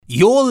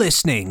You're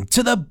listening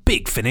to the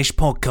Big Finish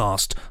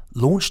podcast,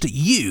 launched at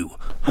you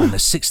on the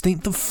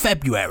 16th of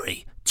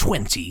February,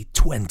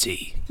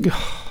 2020.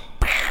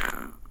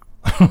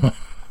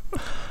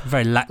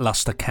 Very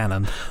lackluster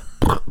canon.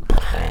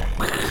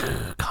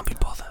 Can't be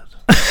bothered.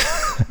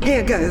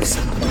 Here goes.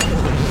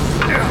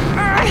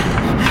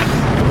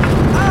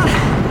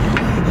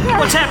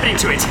 What's happening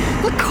to it?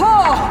 The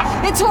core!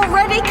 It's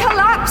already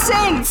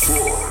collapsing! 4,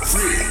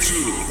 3,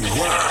 2,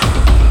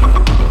 1.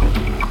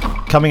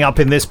 Coming up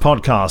in this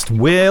podcast,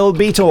 we'll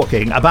be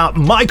talking about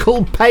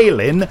Michael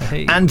Palin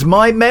and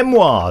my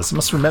memoirs.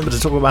 Must remember to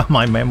talk about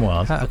my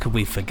memoirs. How could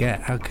we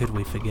forget?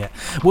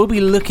 We'll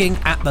be looking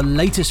at the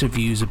latest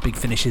reviews of Big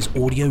Finish's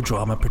audio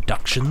drama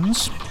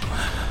productions.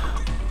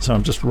 So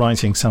I'm just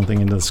writing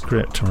something into the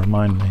script to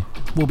remind me.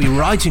 We'll be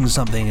writing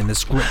something in the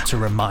script to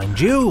remind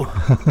you.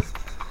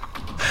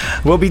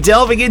 We'll be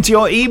delving into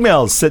your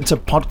emails sent to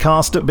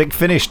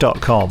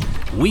podcast@bigfinish.com.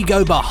 We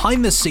go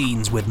behind the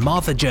scenes with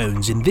Martha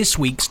Jones in this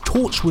week's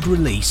Torchwood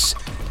release,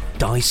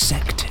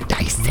 Dissected.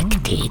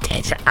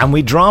 And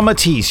we drama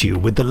tease you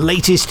with the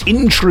latest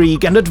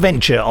intrigue and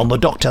adventure on the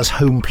Doctor's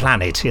home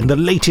planet in the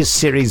latest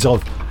series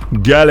of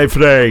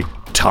Gallifrey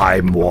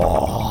Time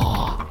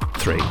War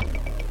 3.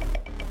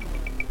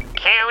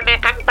 Cue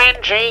Nick and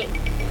Benji.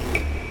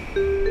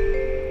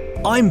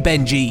 I'm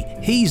Benji,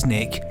 he's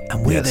Nick,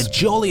 and we're the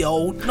jolly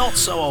old, not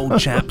so old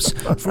chaps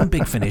from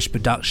Big Finish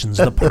Productions,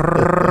 the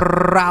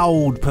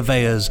proud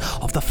purveyors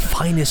of the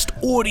finest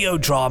audio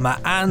drama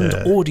and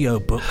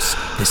audio books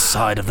this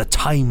side of the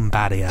time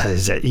barrier.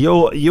 Is it?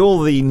 You're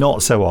the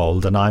not so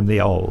old and I'm the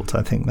old.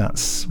 I think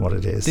that's what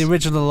it is. The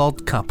original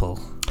odd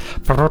couple.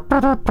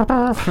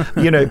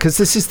 You know, because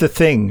this is the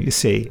thing, you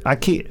see.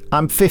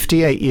 I'm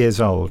 58 years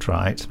old,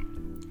 right?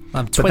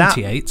 I'm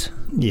 28.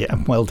 Yeah,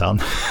 well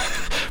done.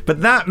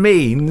 But that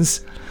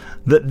means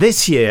that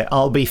this year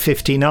I'll be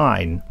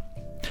 59.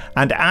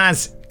 And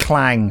as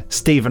Clang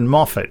Stephen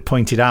Moffat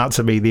pointed out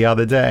to me the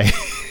other day,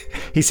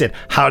 he said,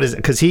 how does it,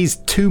 because he's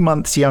 2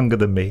 months younger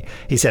than me,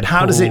 he said,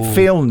 how does it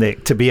feel,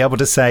 Nick, to be able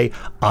to say,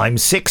 I'm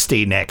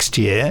 60 next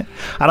year?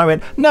 And I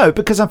went, no,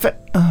 because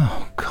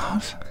oh,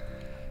 God.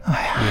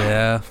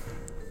 I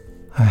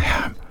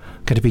am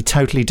going to be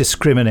totally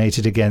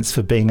discriminated against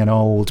for being an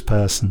old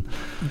person.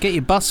 Get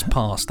your bus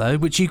pass, though,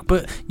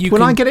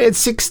 Will I get it at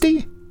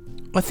 60?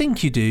 I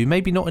think you do.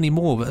 Maybe not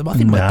anymore, but I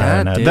think my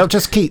dad did. They'll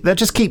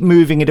just keep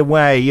moving it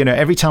away. You know,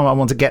 every time I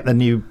want to get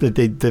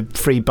the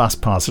free bus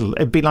pass,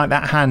 it'd be like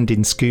that hand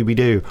in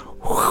Scooby-Doo.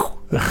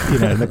 You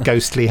know, the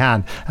ghostly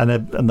hand, and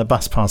the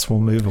bus pass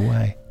will move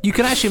away. You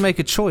can actually make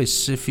a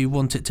choice if you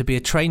want it to be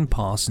a train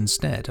pass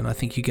instead, and I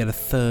think you get a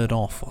third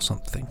off or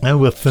something.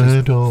 Oh, a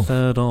third off.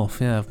 Third off,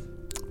 yeah.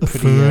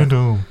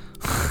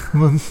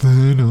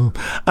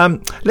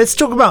 Let's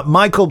talk about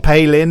Michael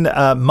Palin,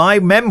 my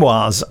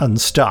memoirs and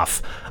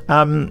stuff.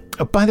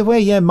 By the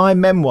way, my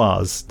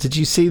memoirs. Did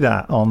you see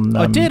that on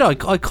I did. I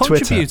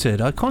contributed.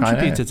 Twitter? I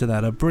contributed to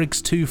that. A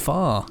Briggs Too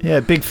Far. Yeah,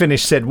 Big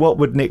Finish said, what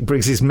would Nick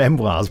Briggs's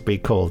memoirs be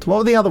called? What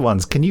were the other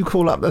ones? Can you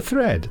call up the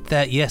thread?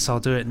 Yes,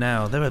 I'll do it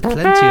now. There are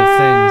plenty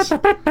of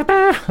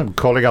things. I'm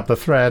calling up the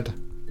thread.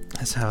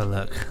 Let's have a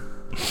look.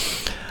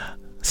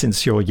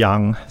 Since you're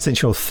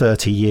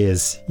 30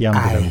 years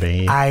younger than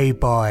me. Aye,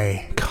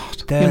 boy.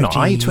 God, you're not.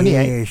 Are you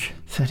 28?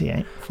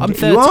 38? I'm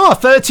 30. You are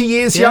 30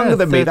 years younger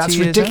than me. That's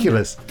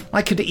ridiculous. Younger.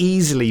 I could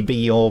easily be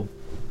your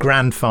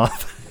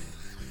grandfather.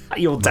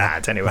 Your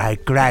dad, anyway. My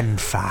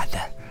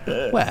grandfather.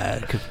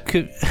 Well,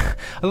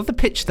 I love the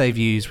pitch they've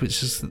used,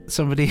 which is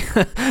somebody.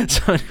 I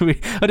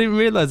didn't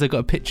realise they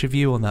got a picture of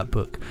you on that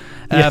book.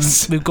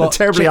 Yes, we've got a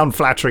terribly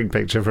unflattering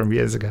picture from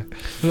years ago.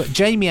 We've got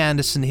Jamie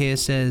Anderson here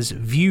says,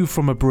 "View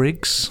from a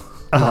Briggs."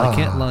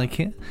 Like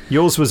it.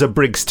 Yours was a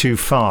Briggs Too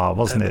Far,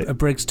 wasn't it? A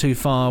Briggs Too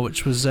Far,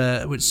 which was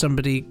which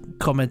somebody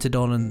commented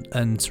on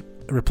and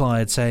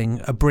replied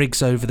saying, "A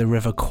Briggs over the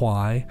River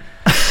Kwai."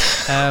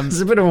 There's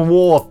a bit of a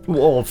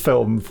war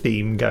film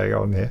theme going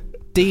on here.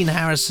 Dean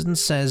Harrison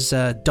says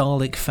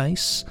Dalek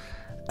face.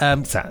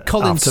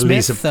 Colin after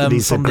Smith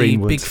Lisa from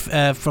Greenwood.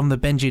 from the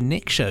Benji and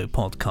Nick Show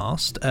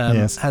podcast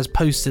has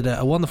posted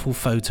a wonderful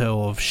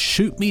photo of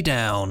 "Shoot me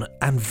down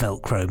and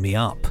Velcro me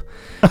up,"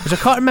 which I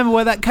can't remember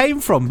where that came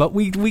from, but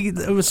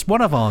it was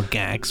one of our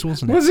gags,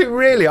 wasn't it? Was it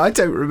really? I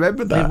don't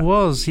remember that. It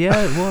was, yeah,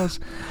 it was.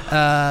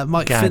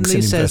 Mike Gags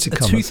Finley says a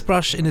commas.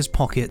 toothbrush in his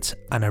pocket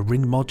and a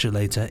ring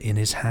modulator in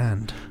his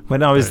hand.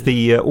 When I was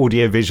the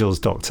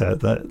audiovisuals doctor,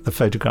 the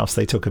photographs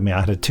they took of me,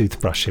 I had a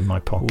toothbrush in my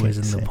pocket. Always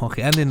in the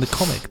pocket. And in the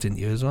comic, didn't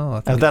you, as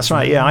well? Oh, that's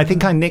right, yeah. I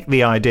think I nicked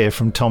the idea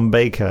from Tom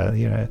Baker,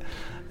 you know,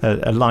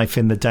 a life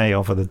in the day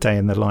of, or the day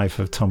in the life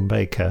of Tom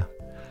Baker.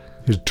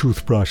 His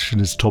toothbrush in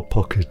his top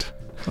pocket.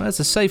 Well,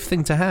 that's a safe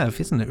thing to have,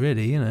 isn't it,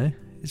 really, you know?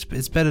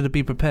 It's better to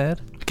be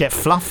prepared. Get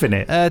fluff in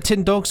it.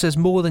 Tin Dog says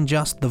more than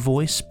just the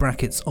voice,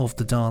 brackets, of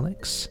the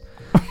Daleks.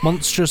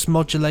 Monstrous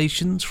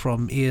modulations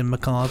from Ian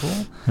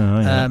McArdle. Oh,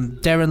 yeah.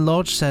 Darren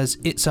Lodge says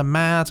it's a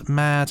mad,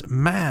 mad,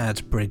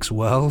 mad Briggs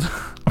world.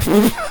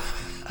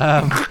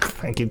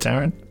 Thank you,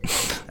 Darren.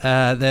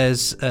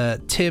 There's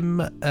Tim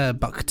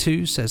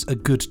Buck2 says a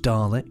good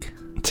Dalek.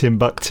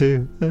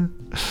 Timbuktu.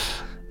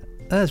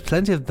 There's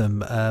plenty of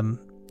them.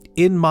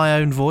 In My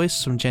Own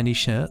Voice from Jenny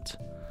Shirt.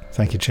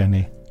 Thank you,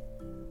 Jenny.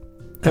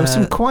 There were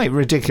some quite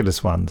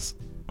ridiculous ones.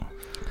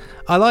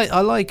 I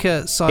like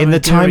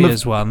Simon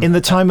Duria's one. In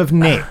the Time of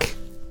Nick.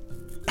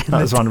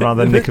 That was one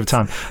rather than Nick of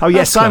Time. Oh,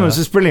 yes, Simon's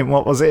was brilliant.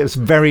 What was it? It was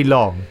very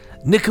long.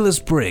 Nicholas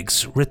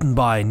Briggs, written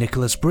by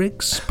Nicholas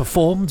Briggs,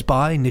 performed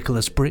by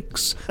Nicholas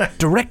Briggs,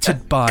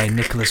 directed by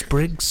Nicholas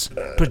Briggs,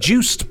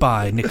 produced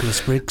by Nicholas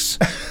Briggs,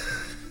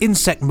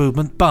 insect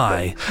movement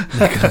by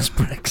Nicholas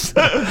Briggs.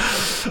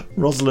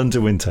 Rosalind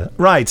de Winter.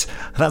 Right,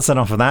 that's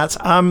enough of that.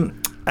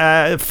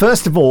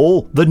 First of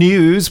all, the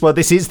news. Well,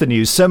 this is the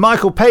news. Sir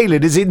Michael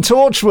Palin is in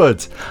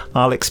Torchwood.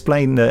 I'll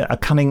explain a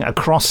cunning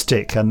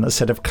acrostic and a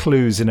set of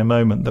clues in a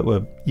moment that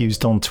were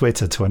used on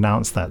Twitter to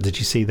announce that. Did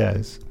you see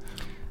those?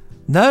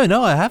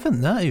 No, I haven't,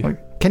 no.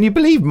 Can you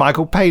believe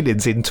Michael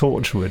Palin's in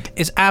Torchwood?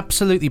 It's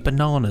absolutely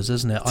bananas,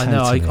 isn't it?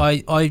 Totally.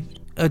 I know,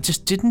 I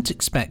just didn't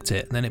expect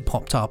it, and then it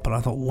popped up, and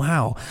I thought,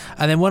 wow.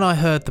 And then when I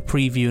heard the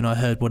preview and I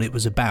heard what it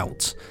was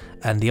about,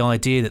 and the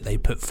idea that they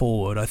put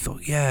forward, I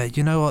thought, yeah,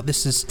 you know what,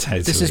 this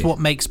is what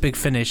makes Big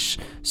Finish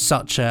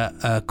such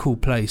a cool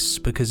place,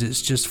 because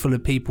it's just full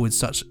of people with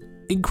such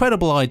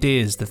incredible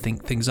ideas to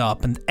think things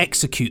up and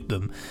execute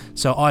them.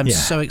 So I'm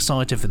so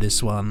excited for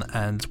this one,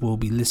 and we'll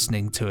be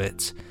listening to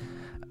it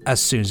as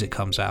soon as it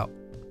comes out.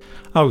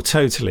 Oh,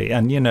 totally.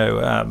 And,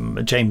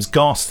 James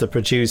Goss, the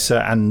producer,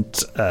 and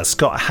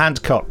Scott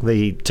Hadcock,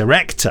 the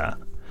director,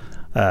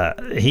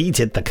 he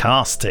did the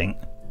casting.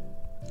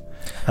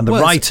 And the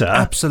writer... It's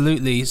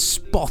absolutely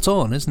spot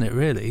on, isn't it,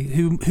 really?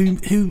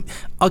 Who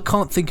I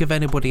can't think of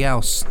anybody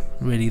else,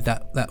 really,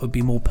 that would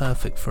be more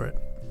perfect for it.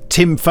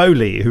 Tim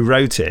Foley, who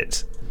wrote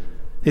it.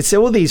 It's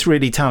all these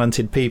really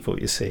talented people,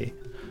 you see.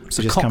 It's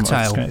a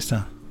cocktail.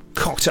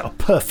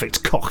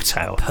 Perfect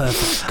cocktail.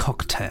 Perfect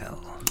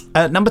cocktail.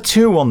 Number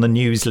 2 on the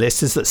news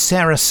list is that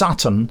Sarah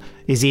Sutton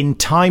is in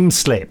Time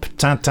Slip.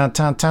 Ta ta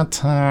ta ta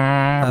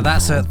ta.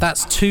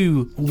 That's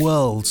two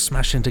worlds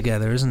smashing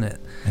together, isn't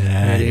it?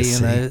 Yeah, really, you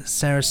know,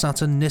 Sarah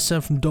Sutton,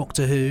 Nyssa from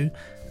Doctor Who,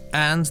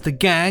 and the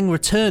gang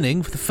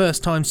returning for the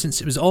first time since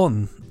it was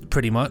on,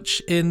 pretty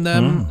much in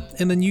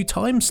the new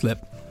Time Slip.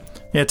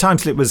 Yeah, Time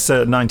Slip was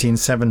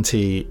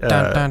 1970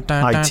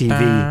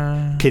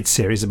 ITV kids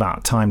series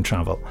about time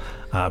travel.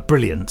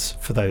 Brilliant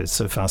for those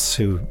of us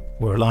who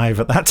were alive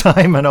at that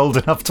time and old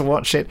enough to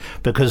watch it,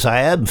 because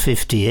I am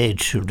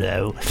 58, you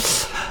know.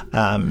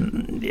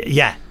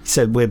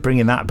 So we're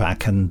bringing that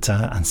back, and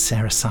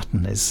Sarah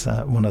Sutton is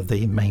one of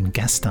the main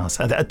guest stars.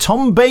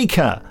 Tom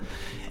Baker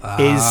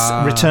is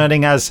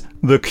returning as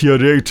the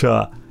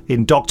curator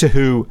in Doctor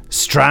Who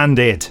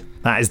Stranded.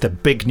 That is the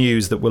big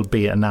news that will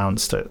be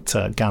announced at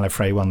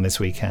Gallifrey 1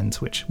 this weekend,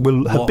 which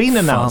will have been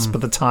announced by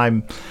the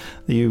time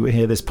you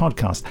hear this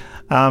podcast.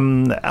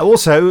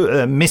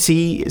 Also,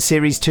 Missy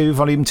Series 2,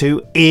 Volume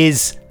 2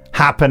 is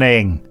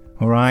happening.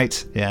 All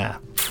right? Yeah.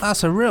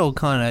 That's a real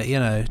kind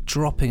of,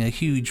 dropping a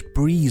huge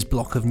breeze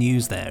block of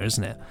news there,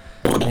 isn't it?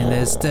 I mean,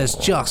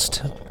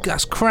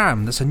 that's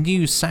cram. That's a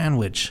news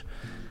sandwich.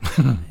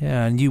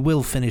 Yeah, and you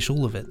will finish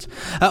all of it.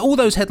 All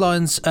those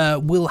headlines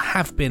will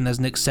have been, as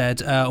Nick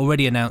said,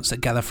 already announced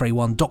at Gallifrey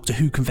 1 Doctor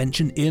Who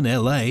convention in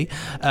LA,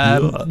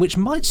 which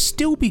might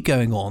still be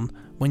going on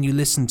when you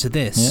listen to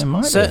this. Yeah, it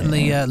might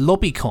certainly be, yeah.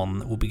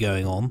 LobbyCon will be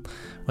going on.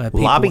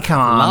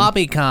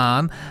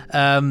 LobbyCon.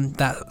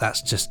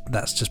 That's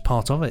just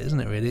part of it, isn't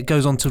it, really? It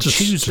goes on till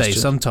Tuesday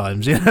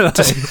sometimes, you know.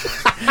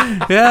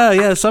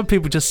 Yeah, some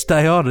people just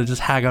stay on and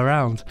just hang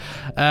around.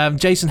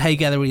 Jason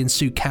Hay-Gallery and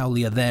Sue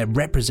Cowley are there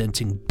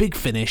representing Big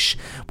Finish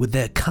with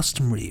their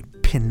customary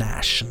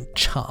panache and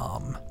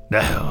charm.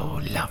 Oh,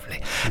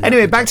 lovely.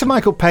 Anyway, back to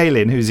Michael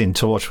Palin, who's in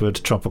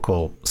Torchwood,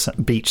 Tropical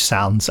Beach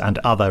Sounds and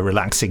Other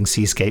Relaxing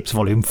Seascapes,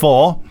 Volume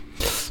 4,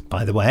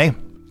 by the way.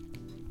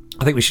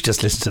 I think we should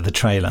just listen to the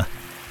trailer.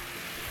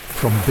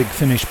 From Big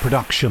Finish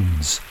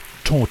Productions,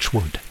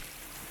 Torchwood.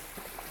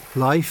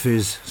 Life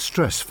is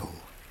stressful.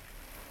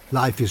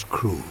 Life is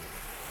cruel.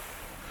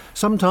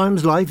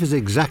 Sometimes life is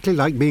exactly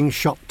like being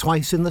shot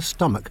twice in the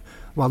stomach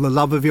while the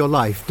love of your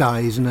life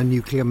dies in a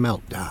nuclear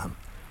meltdown.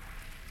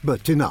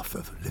 But enough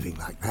of living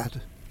like that.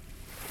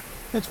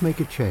 Let's make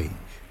a change.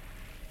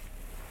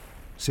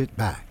 Sit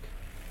back.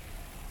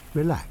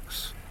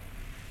 Relax.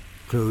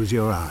 Close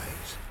your eyes.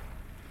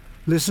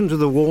 Listen to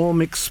the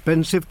warm,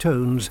 expensive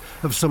tones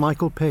of Sir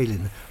Michael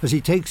Palin as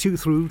he takes you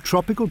through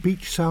Tropical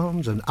Beach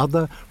Sounds and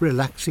Other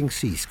Relaxing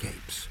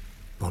Seascapes,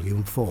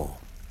 Volume 4.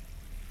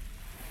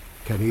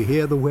 Can you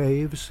hear the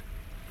waves?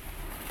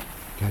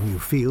 Can you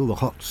feel the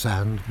hot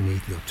sand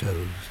beneath your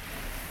toes?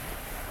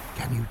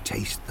 Can you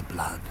taste the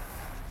blood?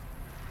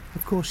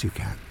 Of course you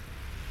can.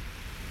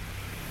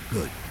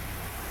 Good.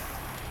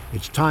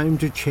 It's time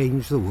to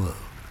change the world.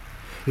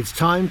 It's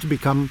time to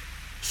become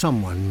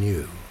someone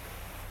new.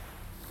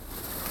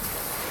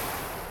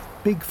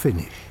 Big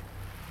Finish.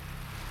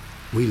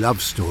 We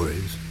love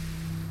stories.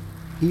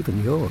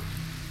 Even yours.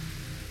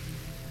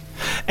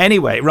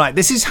 Anyway, right,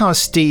 this is how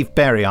Steve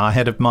Berry, our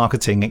head of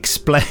marketing,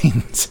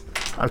 explained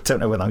I don't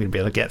know whether I'm going to be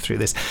able to get through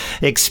this,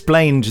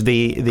 explained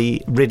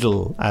the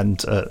riddle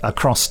and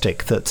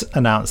acrostic that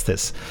announced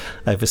this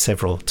over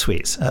several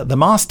tweets. The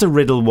master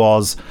riddle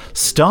was: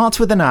 start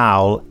with an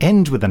owl,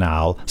 end with an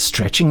owl,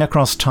 stretching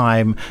across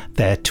time.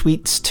 Their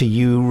tweets to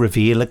you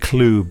reveal a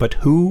clue, but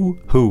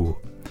who?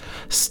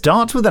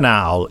 Start with an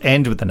owl,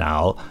 end with an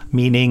owl,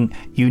 meaning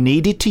you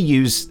needed to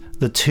use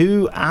the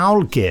two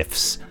owl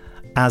gifs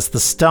as the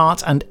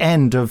start and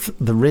end of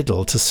the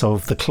riddle to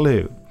solve the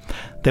clue.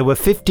 There were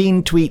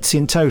 15 tweets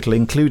in total,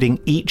 including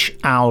each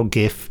owl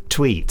gif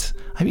tweet.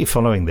 I hope you're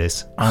following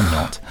this. I'm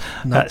not.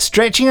 No.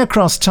 Stretching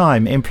across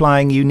time,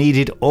 implying you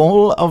needed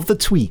all of the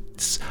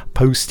tweets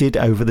posted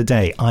over the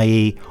day,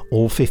 i.e.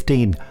 all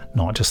 15,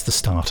 not just the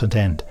start and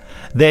end.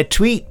 Their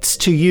tweets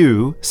to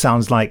you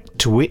sounds like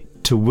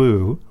twit to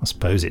woo. I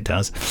suppose it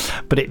does.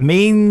 But it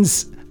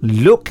means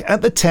look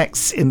at the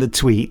texts in the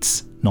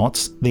tweets,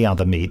 not the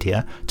other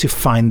media, to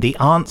find the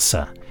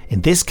answer.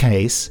 In this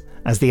case,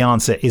 as the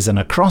answer is an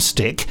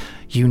acrostic,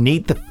 you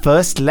need the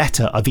first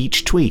letter of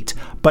each tweet.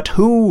 But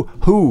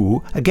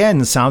who,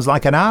 again, sounds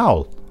like an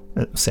owl,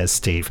 says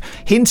Steve,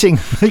 hinting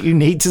that you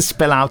need to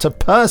spell out a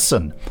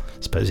person.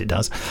 Suppose it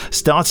does.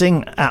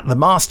 Starting at the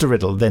master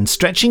riddle, then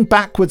stretching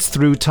backwards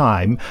through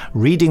time,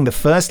 reading the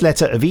first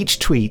letter of each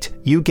tweet,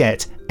 you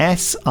get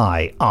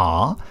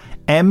SIRMICHAELPALIN.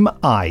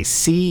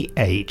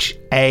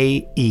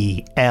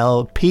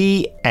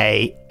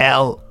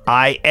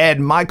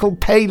 Michael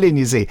Palin,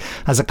 you see.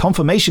 As a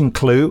confirmation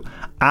clue,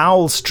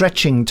 Owl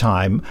Stretching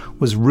Time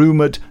was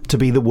rumoured to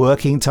be the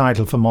working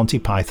title for Monty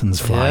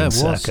Python's Flying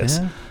Circus.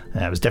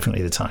 Yeah, it was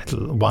definitely the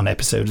title. One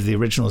episode of the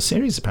original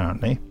series,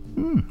 apparently.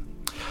 Blimey.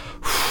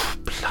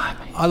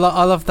 I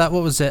love that.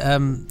 What was it?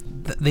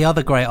 The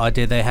other great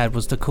idea they had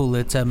was to call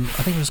it, I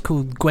think it was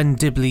called Gwen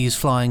Dibley's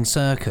Flying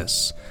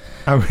Circus.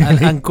 Oh,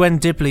 really? And Gwen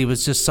Dibley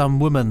was just some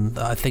woman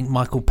that I think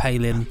Michael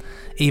Palin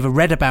either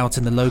read about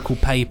in the local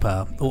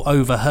paper or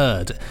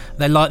overheard.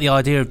 They like the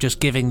idea of just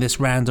giving this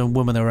random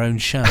woman her own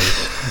show.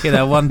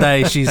 One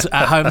day she's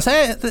at home and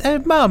say, hey,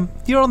 Mum,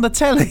 you're on the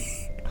telly.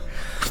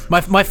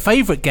 My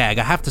favourite gag,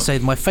 I have to say,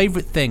 my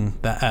favourite thing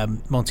that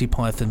Monty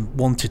Python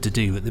wanted to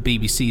do, but the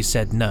BBC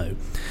said no,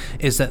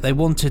 is that they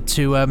wanted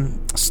to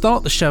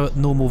start the show at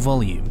normal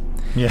volume.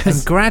 Yes.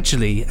 And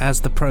gradually,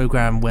 as the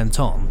programme went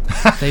on,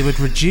 they would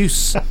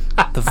reduce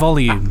the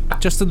volume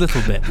just a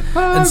little bit.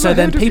 And so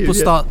then people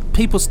start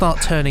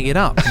turning it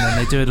up, and then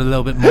they do it a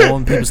little bit more,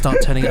 and people start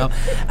turning it up.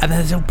 And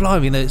then it's all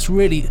blimey, it's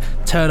really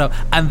turned up.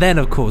 And then,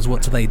 of course,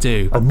 what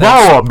do? And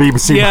now on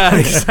BBC. Yeah,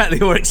 exactly.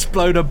 Or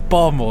explode a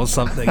bomb or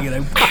something,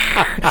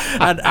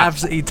 And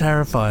absolutely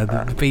terrified.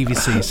 The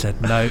BBC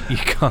said, no, you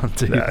can't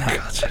do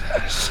that.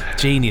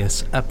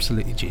 Genius.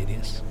 Absolutely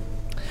genius.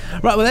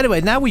 Right, well,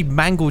 anyway, now we've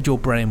mangled your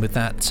brain with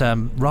that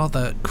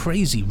rather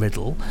crazy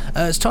riddle.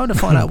 It's time to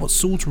find out what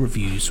sort of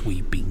reviews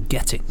we've been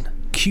getting.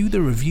 Cue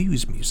the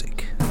reviews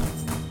music.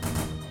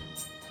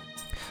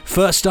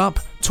 First up,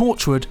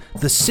 Torchwood,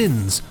 The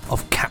Sins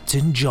of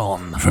Captain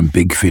John. From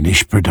Big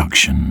Finish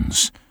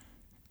Productions,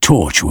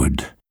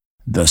 Torchwood,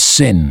 The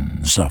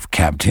Sins of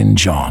Captain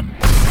John.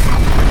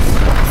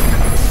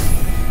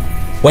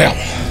 Well,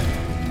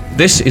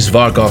 this is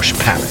Vargosh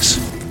Palace.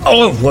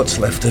 All of what's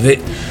left of it.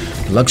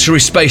 Luxury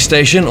space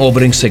station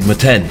orbiting Sigma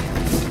 10.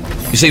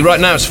 You see, right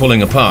now it's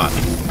falling apart.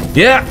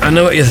 Yeah, I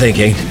know what you're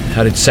thinking.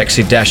 How did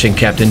sexy, dashing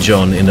Captain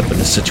John end up in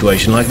a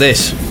situation like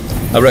this?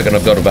 I reckon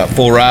I've got about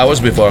 4 hours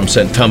before I'm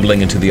sent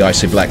tumbling into the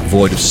icy black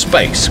void of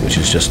space, which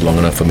is just long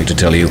enough for me to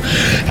tell you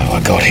how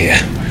I got here.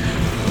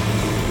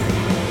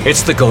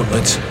 It's the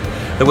gauntlets.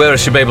 The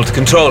wearers should be able to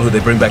control who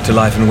they bring back to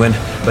life and when,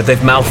 but they've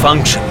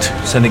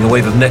malfunctioned, sending a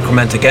wave of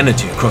necromantic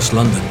energy across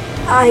London.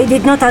 I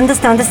did not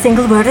understand a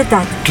single word of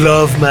that.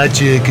 Glove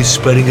magic is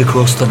spreading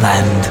across the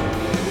land.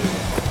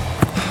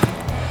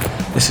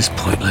 This is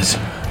pointless.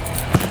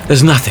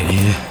 There's nothing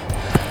here.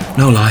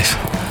 No life.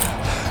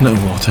 No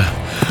water.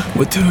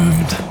 We're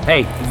doomed.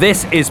 Hey,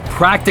 this is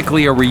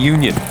practically a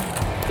reunion.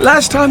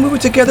 Last time we were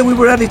together, we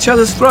were at each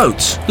other's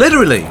throats.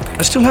 Literally.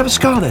 I still have a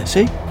scar there,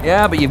 see?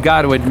 Yeah, but you've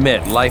got to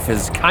admit, life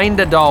is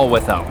kinda dull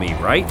without me,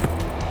 right?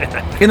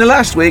 In the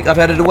last week, I've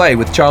headed away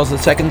with Charles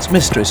II's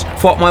mistress,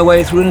 fought my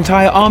way through an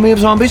entire army of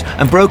zombies,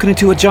 and broken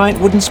into a giant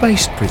wooden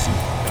space prison.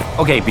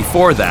 Okay,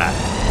 before that...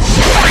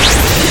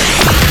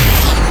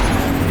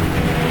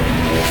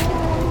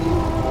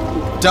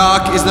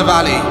 Dark is the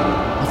valley,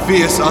 and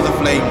fierce are the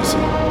flames.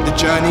 The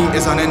journey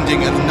is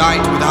unending, and the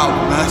night without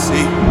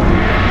mercy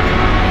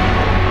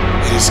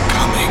is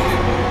coming.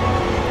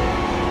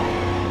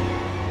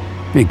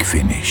 Big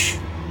Finish.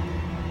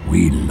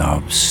 We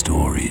love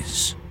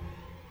stories.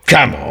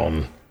 Come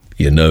on.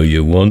 You know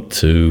you want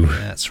to.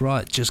 That's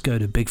right. Just go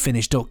to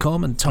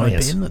bigfinish.com and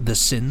type in The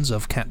Sins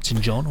of Captain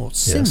John or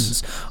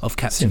Sins of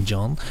Captain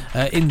John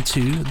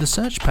into the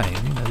search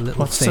pane. A little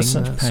What's thing. The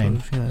search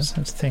pane? Sort of,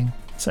 Search thing.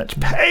 Search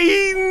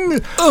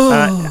pane!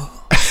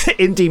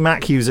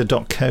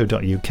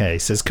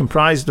 IndieMacUser.co.uk says,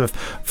 comprised of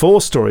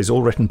 4 stories,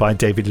 all written by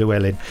David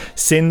Llewellyn,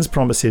 Sins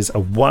promises a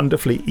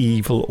wonderfully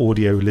evil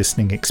audio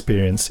listening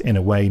experience in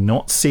a way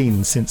not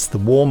seen since the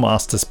War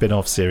Master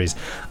spin-off series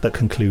that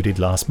concluded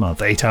last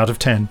month. 8 out of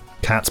 10.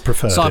 Cats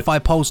preferred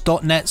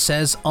SciFiPulse.net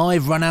says,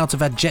 I've run out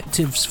of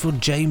adjectives for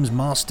James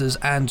Masters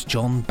and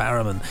John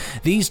Barrowman.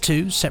 These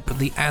two,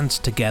 separately and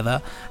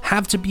together,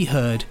 have to be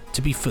heard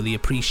to be fully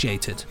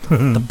appreciated.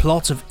 The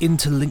plot of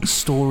interlinked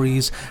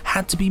stories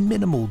had to be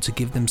minimal to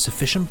give them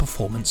sufficient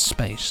performance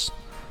space.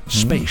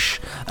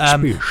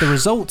 The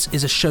result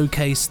is a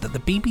showcase that the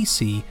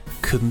BBC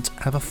couldn't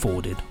have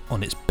afforded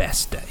on its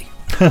best day.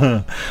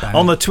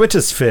 On the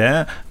Twitter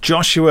sphere,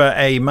 Joshua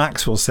A.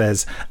 Maxwell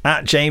says,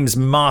 at James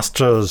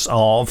Masters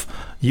of,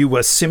 you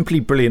were simply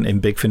brilliant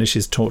in Big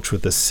Finish's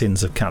Torchwood, The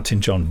Sins of Captain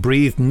John.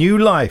 Breathed new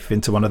life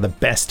into one of the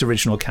best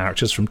original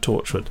characters from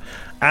Torchwood.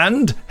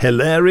 And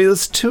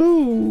hilarious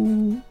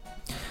too.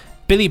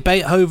 Billy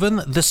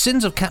Beethoven, The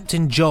Sins of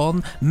Captain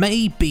John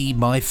may be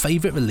my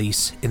favourite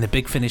release in the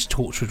Big Finish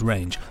Torchwood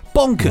range.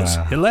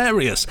 Bonkers,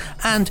 hilarious,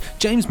 and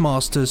James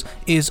Masters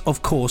is,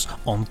 of course,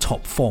 on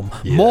top form.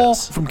 Yes. More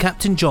from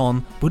Captain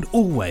John would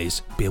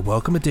always be a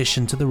welcome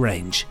addition to the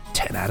range.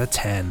 10 out of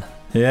 10.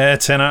 Yeah,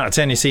 10 out of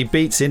 10. You see,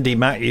 beats Indie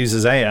Mac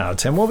users 8 out of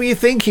 10. What were you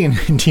thinking,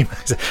 Indie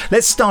Mac?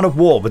 Let's start a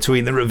war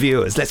between the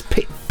reviewers. Let's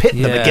pit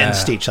them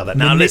against each other.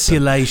 Now,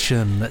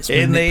 manipulation.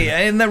 Listen,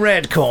 in the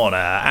red corner,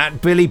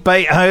 at Billy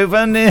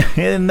Beethoven,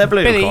 in the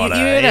blue corner,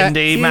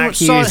 Indie Mac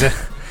user.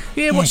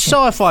 You hear what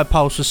Sci-Fi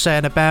Pulse was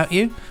saying about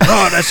you?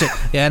 Oh, that's it.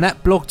 Yeah, and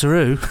that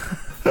Blogteroo.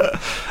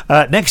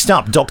 Next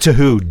up, Doctor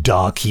Who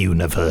Dark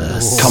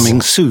Universe.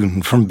 Coming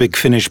soon from Big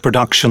Finish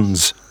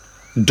Productions.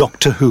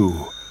 Doctor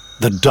Who,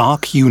 The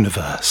Dark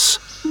Universe.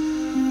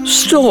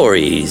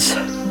 Stories.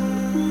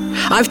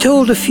 I've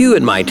told a few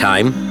in my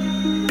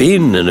time.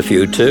 Been in a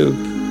few too.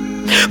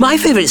 My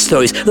favourite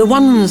stories, the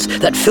ones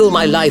that fill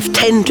my life,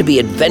 tend to be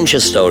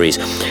adventure stories.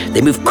 They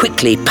move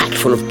quickly, packed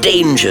full of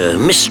danger,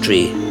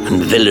 mystery,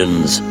 and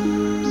villains.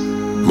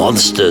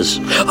 Monsters.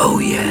 Oh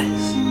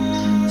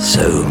yes,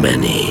 so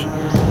many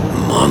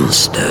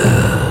monsters.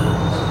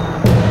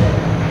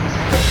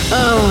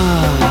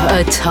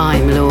 A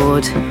Time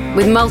Lord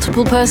with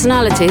multiple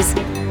personalities.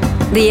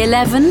 The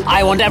 11?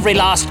 I want every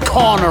last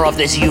corner of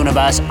this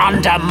universe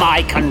under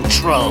my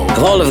control.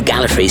 Of all of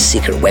Gallifrey's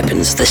secret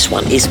weapons, this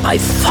one is by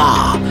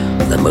far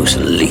the most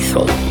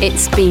lethal.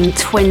 It's been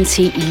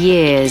 20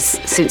 years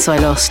since I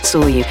last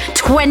saw you.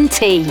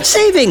 20!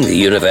 Saving the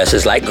universe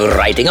is like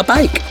riding a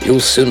bike. You'll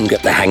soon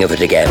get the hang of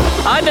it again.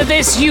 Either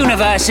this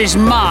universe is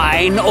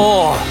mine,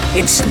 or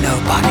it's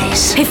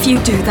nobody's. If you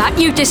do that,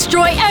 you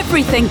destroy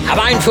everything. A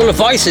mind full of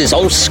voices,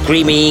 all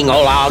screaming,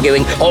 all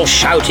arguing, all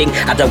shouting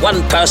at the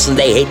one person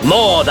they hate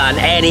more than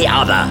any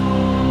other.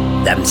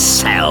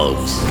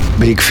 Themselves.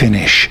 Big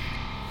Finish.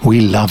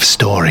 We love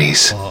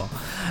stories.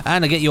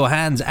 And to get your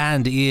hands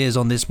and ears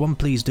on this one,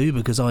 please do,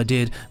 because I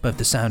did both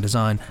the sound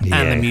design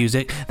and the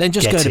music. Then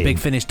just go to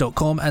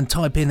bigfinish.com and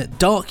type in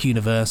Dark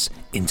Universe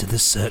into the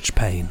search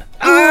pane.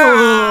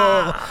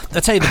 I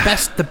tell you,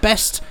 the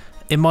best,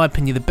 in my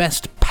opinion, the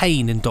best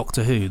pain in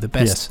Doctor Who, the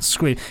best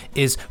scream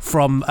is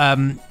from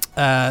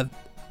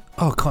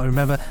I can't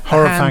remember.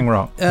 Horror Fang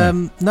Rock.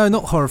 No,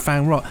 not Horror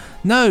Fang Rock.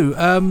 No,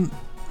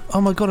 oh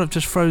my god, I've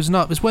just frozen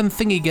up. It's when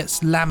Thingy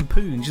gets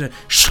lampooned, you know.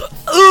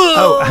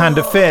 Hand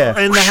of Fear.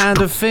 In the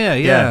Hand of Fear,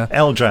 yeah.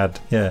 Eldrad,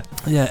 yeah.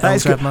 Yeah,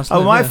 Eldrad must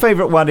live, my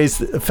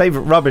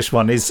favourite rubbish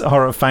one is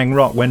Horror Fang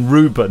Rock, when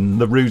Reuben,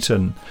 the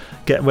Rutan,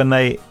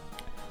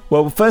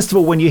 first of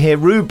all, when you hear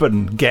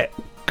Reuben get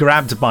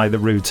grabbed by the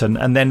Rutan,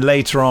 and then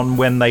later on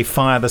when they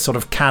fire the sort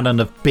of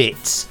cannon of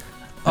bits.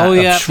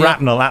 Of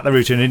shrapnel at the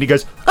Rutan, and he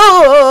goes,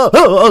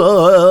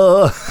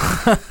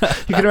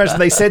 You can imagine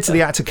they said to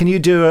the actor, can you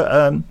do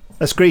a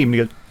scream? And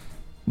he goes,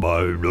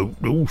 I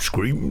don't do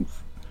screams.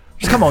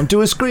 Come on, do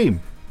a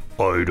scream.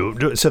 I don't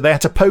do it. So they had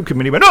to poke him,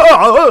 and he went,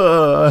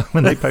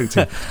 when they poked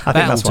him. I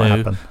think that's what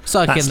happened. It's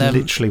like that's in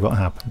literally what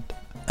happened.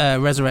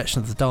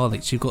 Resurrection of the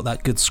Daleks, you've got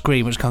that good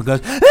scream which kind of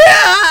goes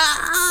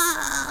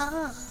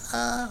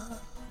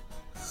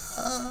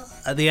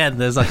at the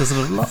end. There's like a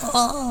sort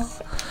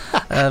of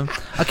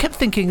I kept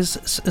thinking,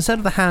 instead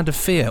of the Hand of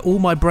Fear, all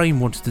my brain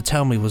wanted to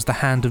tell me was the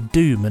Hand of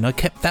Doom, and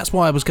that's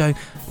why I was going,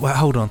 well,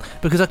 hold on,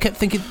 because I kept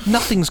thinking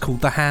nothing's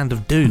called the Hand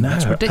of Doom. No,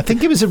 that's ridiculous. I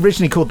think it was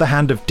originally called the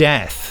Hand of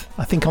Death.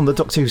 I think on the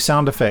Doctor Who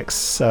sound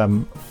effects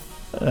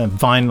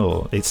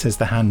vinyl it says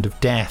the Hand of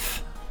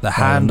Death. The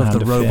hand of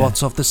the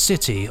robots of the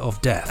City of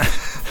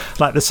Death.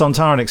 Like the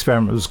Sontaran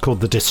experiment was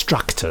called the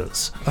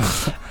Destructors.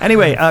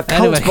 Anyway,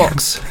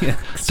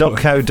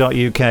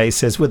 cultbox.co.uk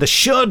says, with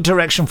assured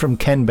direction from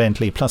Ken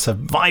Bentley, plus a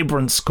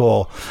vibrant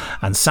score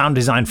and sound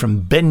design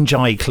from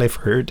Benji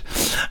Clifford,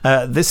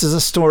 this is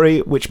a story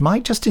which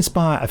might just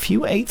inspire a few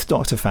 8th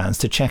Doctor fans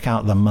to check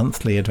out the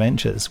monthly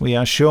adventures. We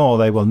are sure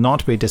they will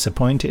not be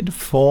disappointed.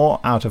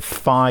 4 out of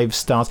 5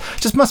 stars.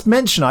 Just must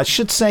mention, I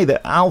should say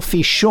that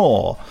Alfie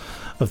Shaw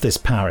of this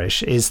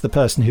parish is the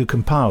person who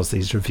compiles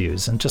these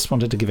reviews, and just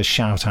wanted to give a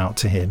shout out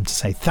to him to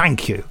say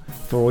thank you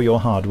for all your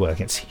hard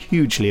work. It's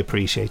hugely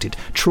appreciated,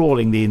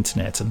 trawling the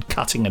internet and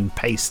cutting and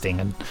pasting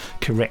and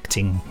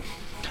correcting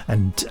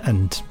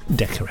and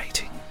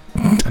decorating.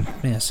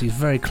 Yes, he's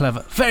very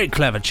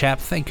clever chap.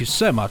 Thank you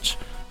so much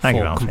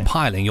for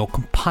compiling. You're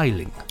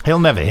compiling. He'll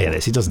never hear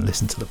this. He doesn't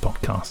listen to the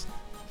podcast.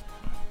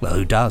 Well,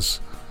 who does?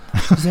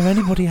 Is there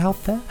anybody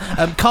out there?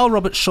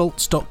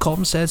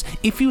 CarlRobertSchultz.com says,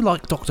 if you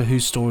like Doctor Who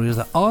stories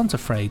that aren't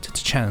afraid to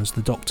challenge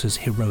the Doctor's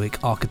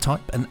heroic archetype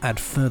and add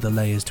further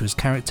layers to his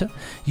character,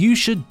 you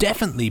should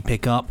definitely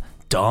pick up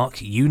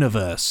Dark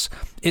Universe.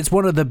 It's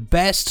one of the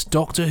best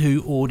Doctor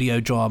Who audio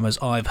dramas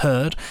I've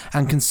heard,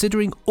 and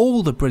considering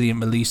all the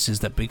brilliant releases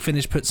that Big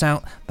Finish puts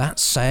out,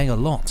 that's saying a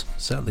lot.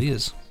 Certainly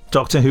is.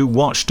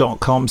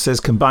 DoctorWhoWatch.com says,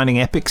 combining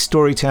epic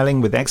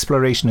storytelling with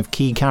exploration of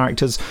key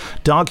characters,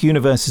 Dark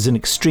Universe is an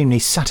extremely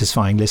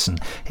satisfying listen.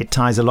 It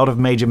ties a lot of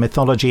major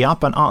mythology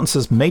up and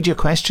answers major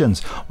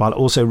questions, while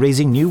also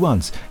raising new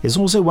ones. It's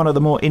also one of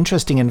the more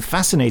interesting and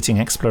fascinating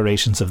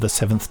explorations of the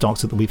Seventh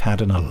Doctor that we've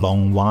had in a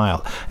long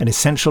while. An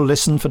essential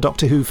listen for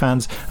Doctor Who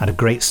fans, and a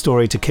great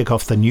story to kick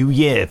off the new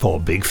year for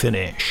Big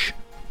Finish.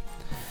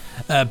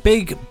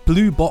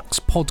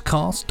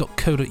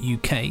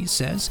 BigBlueBoxPodcast.co.uk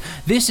says,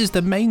 this is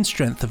the main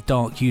strength of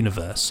Dark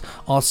Universe.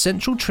 Our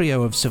central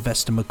trio of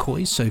Sylvester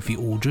McCoy, Sophie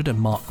Aldred and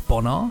Mark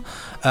Bonnar.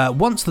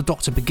 Once the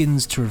Doctor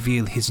begins to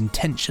reveal his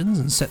intentions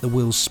and set the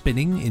wheels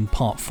spinning in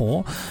Part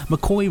 4,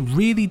 McCoy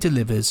really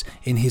delivers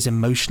in his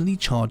emotionally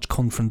charged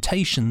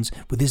confrontations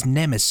with his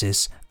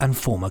nemesis and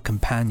former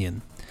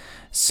companion.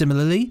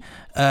 Similarly,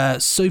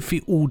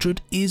 Sophie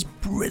Aldred is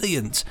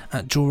brilliant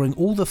at drawing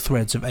all the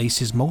threads of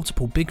Ace's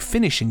multiple Big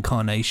Finish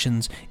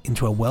incarnations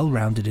into a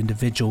well-rounded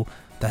individual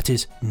that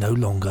is no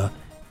longer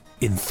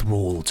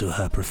enthralled to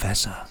her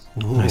professor.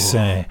 Ooh. I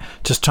say.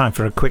 Just time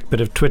for a quick bit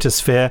of Twitter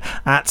sphere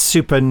at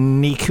Super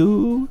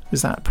Niku.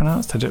 Is that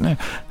pronounced? I don't know.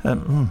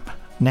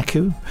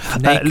 Neku?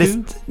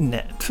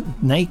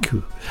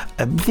 Neku.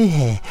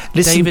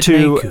 Listen David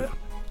to... Neku.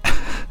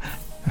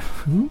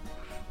 Who?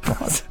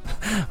 What?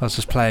 I was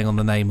just playing on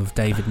the name of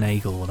David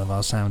Nagel, one of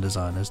our sound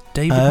designers.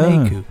 David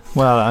Naku.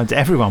 Well,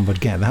 everyone would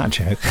get that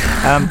joke.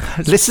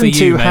 Listen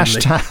to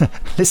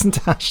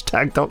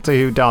hashtag Doctor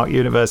Who Dark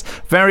Universe.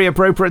 Very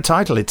appropriate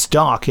title. It's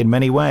dark in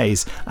many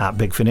ways at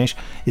Big Finish.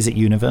 Is it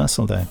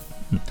universal, though?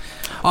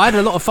 I had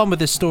a lot of fun with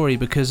this story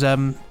because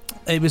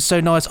it was so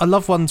nice. I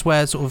love ones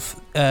where sort of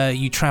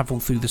you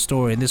travel through the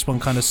story, and this one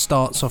kind of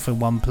starts off in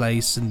one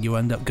place and you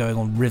end up going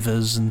on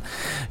rivers and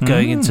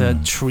going into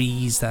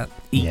trees that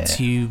eat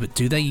you, but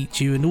do they eat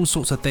you, and all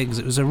sorts of things.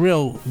 It was a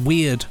real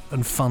weird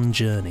and fun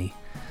journey.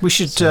 We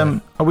should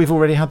we've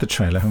already had the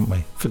trailer, haven't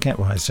we? Forget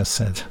what I just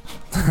said.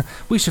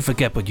 We should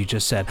forget what you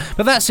just said.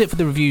 But that's it for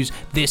the reviews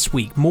this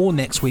week. More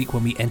next week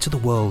when we enter the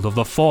world of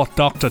the Fourth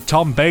Doctor,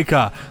 Tom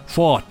Baker,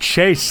 for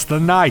Chase the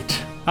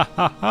Night. Ha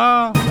ha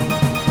ha.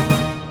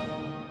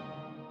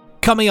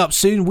 Coming up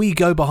soon, we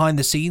go behind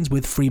the scenes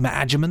with Freema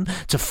Agyeman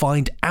to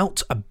find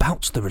out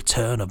about the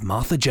return of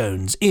Martha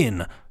Jones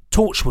in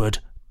Torchwood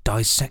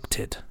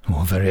Dissected.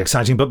 Oh, very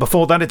exciting. But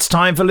before that, it's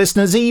time for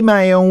listeners'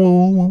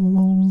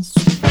 emails.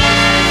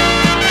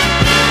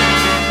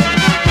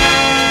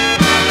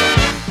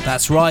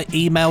 That's right,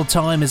 email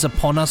time is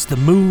upon us. The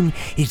moon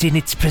is in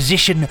its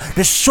position.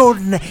 The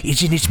sun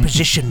is in its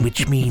position,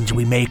 which means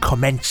we may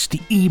commence the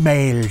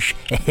emails.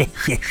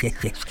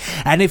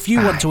 And if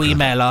you want to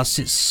email us,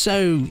 it's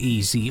so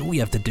easy. All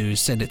you have to do is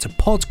send it to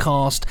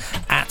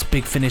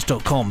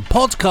podcast@bigfinish.com.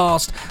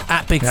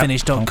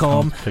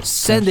 Podcast@bigfinish.com.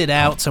 Send it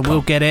out and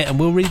we'll get it and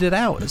we'll read it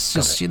out. It's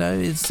just,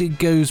 it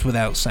goes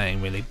without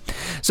saying, really.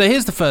 So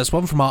here's the first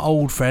one from our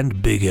old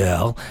friend, Big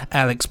L,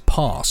 Alex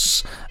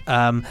Pass.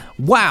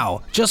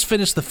 Wow, just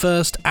finished the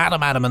first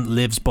Adam Adamant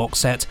Lives box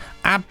set.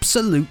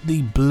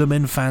 Absolutely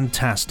bloomin'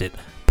 fantastic.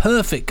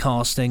 Perfect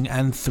casting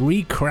and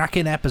 3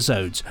 cracking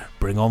episodes.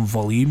 Bring on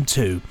Volume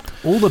 2.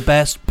 All the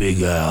best,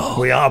 Big L.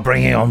 We are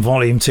bringing on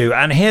Volume 2.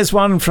 And here's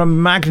one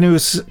from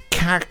Magnus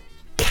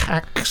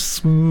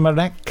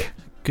Kaczmarek.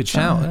 Good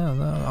shout.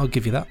 I'll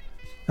give you that.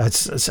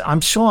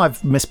 I'm sure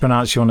I've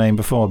mispronounced your name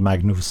before,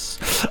 Magnus.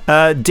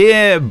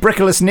 Dear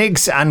Brickless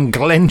Niggs and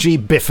Glengie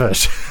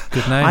Bifford.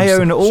 Good names. I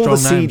own all the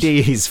Strong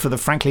CDs names. for the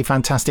frankly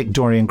fantastic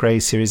Dorian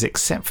Gray series,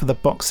 except for the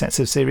box sets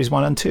of Series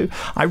 1 and 2.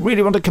 I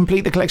really want to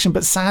complete the collection,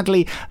 but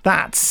sadly,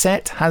 that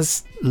set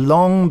has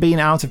long been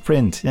out of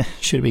print.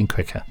 Should have been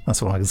quicker.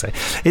 That's all I can say.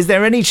 Is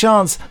there any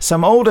chance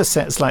some older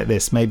sets like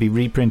this may be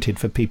reprinted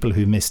for people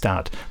who missed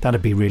out?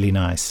 That'd be really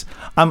nice.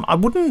 I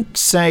wouldn't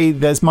say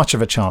there's much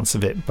of a chance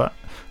of it, but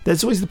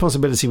there's always the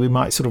possibility we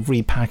might sort of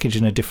repackage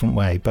in a different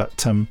way.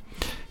 But,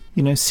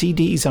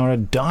 CDs are a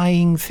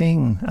dying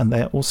thing, and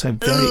they're also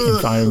very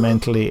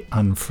environmentally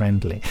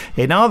unfriendly.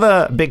 In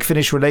other Big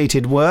Finish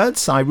related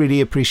words, I really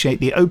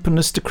appreciate the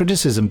openness to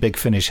criticism Big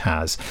Finish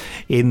has.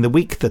 In the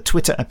week, the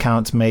Twitter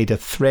account made a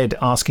thread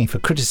asking for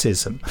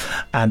criticism,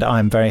 and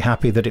I'm very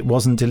happy that it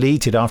wasn't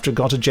deleted after it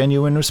got a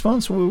genuine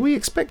response. Well, we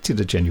expected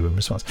a genuine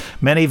response.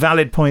 Many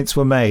valid points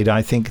were made.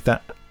 I think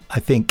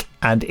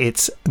and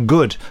it's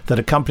good that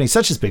a company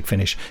such as Big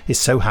Finish is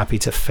so happy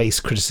to face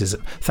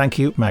criticism. Thank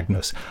you,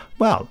 Magnus.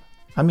 Well,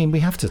 I mean, we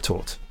have to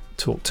talk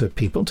to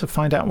people to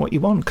find out what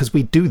you want, because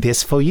we do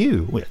this for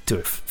you. We do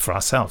it for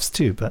ourselves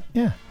too, but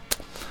yeah.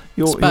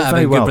 It's about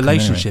having a good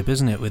relationship,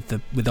 isn't it,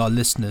 with our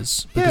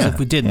listeners? Because if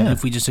we didn't,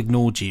 if we just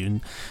ignored you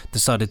and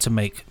decided to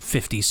make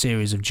 50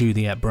 series of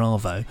Juliet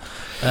Bravo,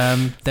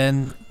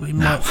 then we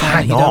might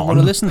find that you don't want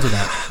to listen to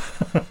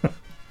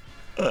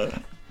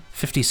that.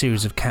 50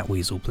 series of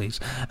Catweasel,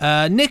 please.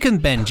 Nick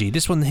and Benji.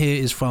 This one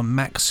here is from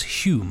Max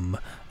Hume.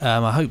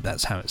 I hope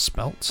that's how it's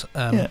spelt.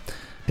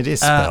 It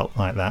is spelt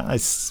like that.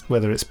 It's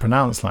whether it's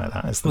pronounced like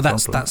that is the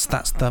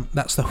problem.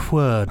 That's the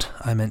word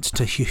I meant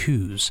to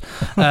use.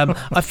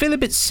 I feel a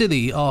bit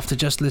silly after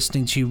just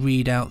listening to you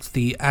read out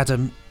the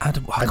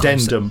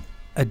addendum.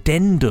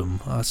 Addendum.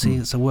 I see,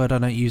 it's a word I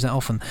don't use that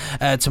often.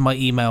 To my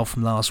email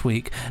from last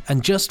week,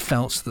 and just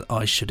felt that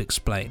I should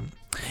explain.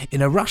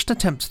 In a rushed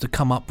attempt to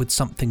come up with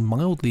something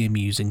mildly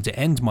amusing to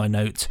end my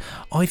note,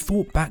 I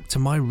thought back to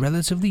my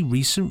relatively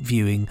recent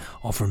viewing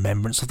of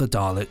Remembrance of the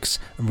Daleks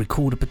and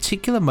recalled a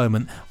particular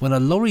moment when a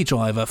lorry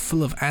driver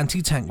full of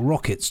anti-tank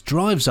rockets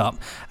drives up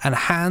and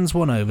hands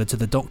one over to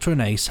the Doctor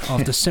and Ace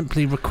after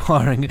simply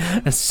requiring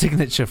a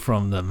signature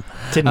from them.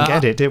 Didn't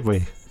get it, did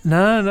we?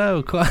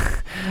 No.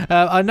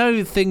 I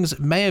know things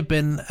may have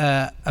been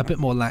a bit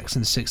more lax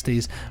in the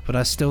 60s, but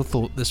I still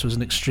thought this was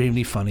an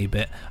extremely funny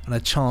bit, and a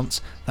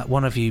chance that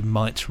one of you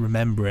might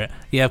remember it.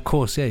 Yeah, of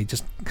course. Yeah, he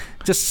just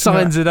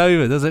signs it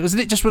over, doesn't it?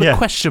 Wasn't it just with a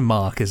question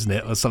mark, isn't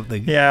it, or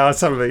something? Yeah, or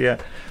something. Yeah,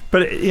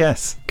 but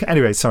yes.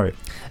 Anyway, sorry.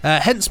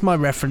 Hence my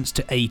reference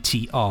to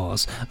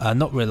ATRs,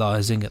 not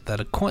realising that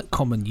a quite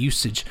common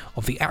usage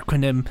of the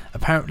acronym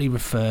apparently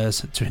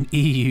refers to an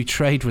EU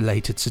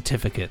trade-related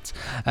certificate.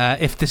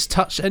 If this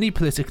touched any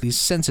politically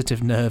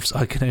sensitive nerves,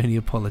 I can only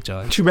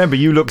apologise. Do you remember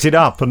you looked it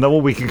up and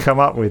all we could come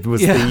up with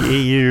was the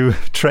EU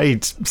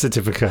trade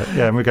certificate?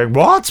 Yeah, and we're going,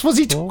 what? What's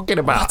he talking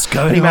about? What's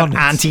going on?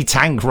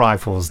 Anti-tank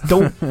rifles.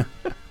 Don't...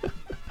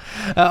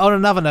 On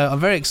another note, I'm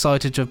very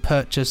excited to have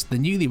purchased the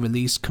newly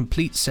released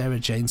complete Sarah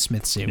Jane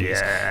Smith series.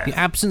 Yeah. The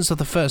absence of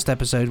the first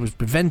episode was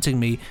preventing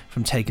me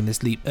from taking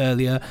this leap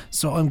earlier,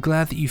 so I'm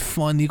glad that you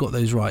finally got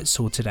those rights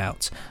sorted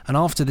out. And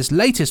after this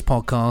latest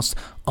podcast,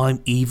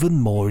 I'm even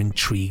more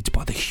intrigued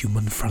by the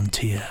human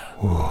frontier.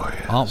 Oh,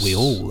 yes. Aren't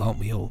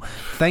we all?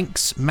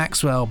 Thanks,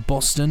 Maxwell,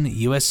 Boston,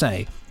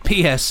 USA.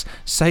 P.S.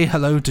 Say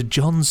hello to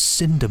John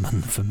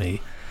Cinderman for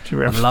me. Do you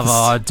remember? I love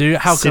how I do.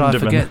 How could I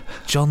forget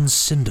John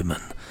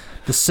Cinderman?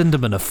 The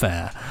Cinderman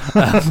Affair.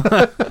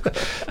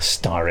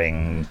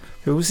 Starring...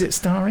 Who was it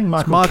starring?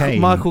 Michael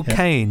Caine. Michael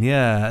Caine,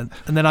 yeah.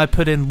 And then I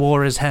put in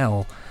War is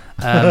Hell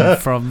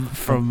from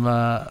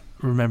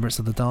Remembrance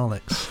of the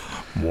Daleks.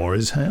 War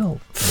is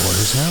Hell.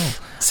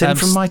 Send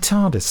from my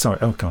TARDIS. Sorry,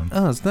 go on.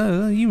 Oh,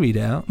 no, you read it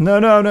out. No,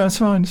 it's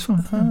fine.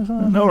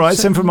 All right,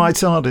 send from my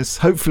TARDIS.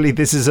 Hopefully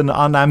this is an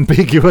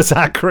unambiguous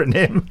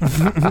acronym.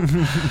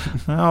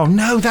 Oh,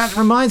 no, that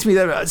reminds me.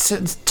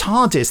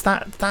 TARDIS,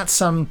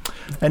 that's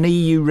an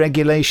EU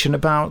regulation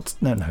about...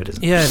 No, it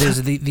isn't. Yeah, it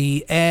is.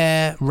 The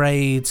air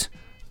raid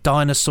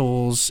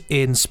dinosaurs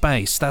in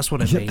space. That's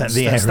what it means.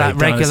 That's that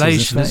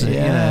regulation, isn't it?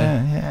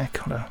 Yeah,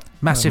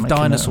 massive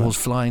dinosaurs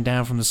flying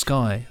down from the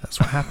sky. That's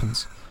what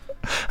happens.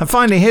 And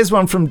finally, here's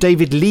one from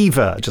David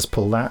Lever. Just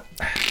pull that.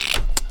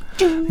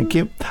 Thank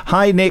you.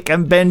 Hi, Nick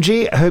and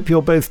Benji. I hope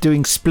you're both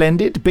doing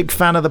splendid. Big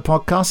fan of the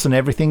podcast and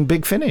everything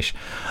Big Finish.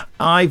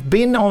 I've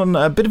been on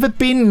a bit of a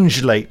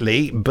binge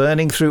lately,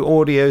 burning through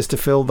audios to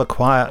fill the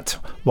quiet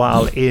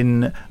while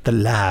in the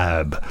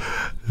lab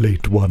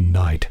late one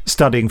night,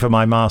 studying for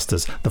my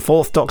masters. The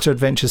Fourth Doctor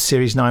Adventures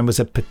Series 9 was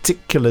a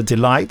particular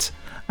delight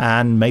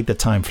and made the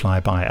time fly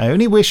by. I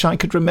only wish I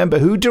could remember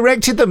who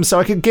directed them so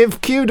I could give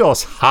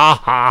kudos.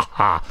 Ha ha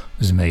ha. It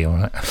was me, all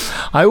right.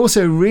 I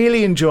also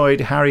really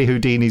enjoyed Harry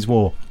Houdini's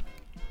War.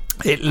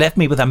 It left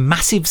me with a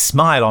massive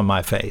smile on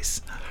my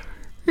face.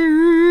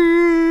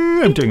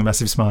 I'm doing a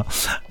massive smile.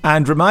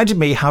 And reminded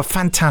me how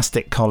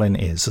fantastic Colin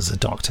is as a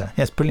doctor.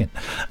 Yes, brilliant.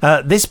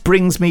 This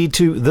brings me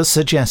to the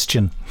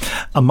suggestion.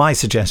 My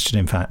suggestion,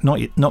 in fact.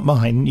 Not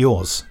mine,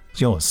 yours.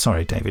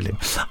 Sorry, David Lim.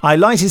 I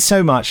liked it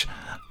so much...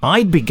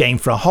 I'd be game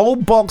for a whole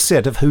box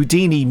set of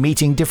Houdini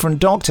meeting different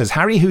doctors.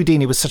 Harry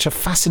Houdini was such a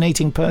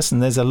fascinating person.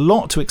 There's a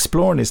lot to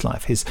explore in his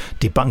life. His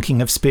debunking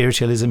of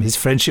spiritualism, his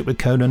friendship with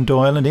Conan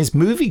Doyle, and his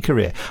movie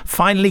career,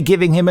 finally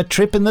giving him a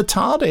trip in the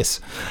TARDIS.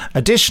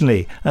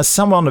 Additionally, as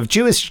someone of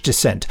Jewish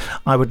descent,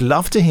 I would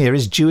love to hear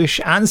his Jewish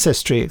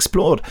ancestry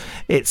explored.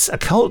 It's a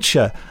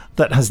culture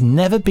that has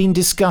never been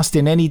discussed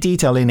in any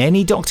detail in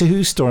any Doctor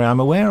Who story I'm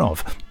aware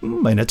of.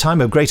 In a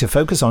time of greater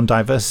focus on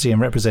diversity and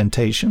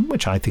representation,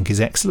 which I think is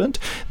excellent,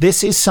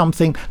 this is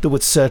something that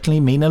would certainly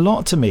mean a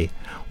lot to me.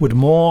 Would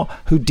more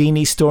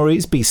Houdini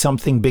stories be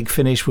something Big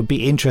Finish would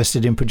be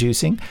interested in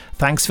producing?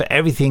 Thanks for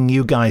everything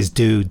you guys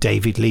do,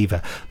 David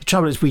Lever. The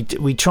trouble is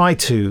we tried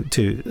to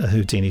do a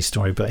Houdini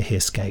story, but he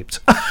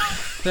escaped.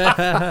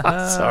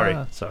 Sorry.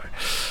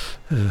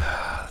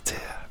 Oh, dear.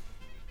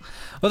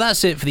 Well,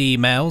 that's it for the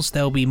emails.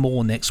 There'll be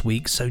more next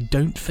week, so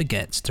don't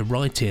forget to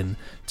write in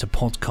to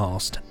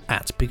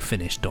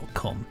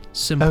podcast@bigfinish.com.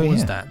 Simple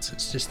as that.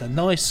 It's just a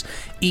nice,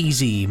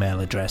 easy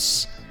email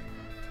address,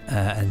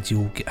 and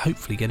you'll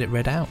hopefully get it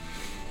read out.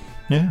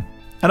 Yeah.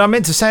 And I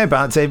meant to say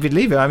about David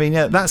Lever, I mean,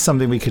 that's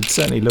something we could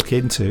certainly look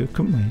into,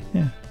 couldn't we?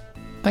 Yeah.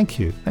 Thank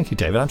you,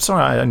 David. I'm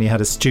sorry I only had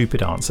a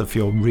stupid answer for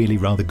your really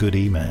rather good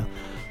email.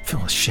 I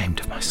feel ashamed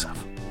of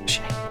myself.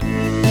 Ashamed.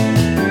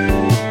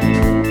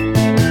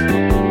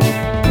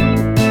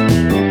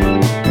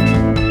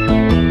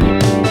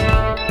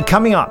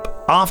 Coming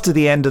up after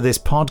the end of this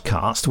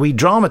podcast, we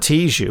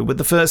dramatise you with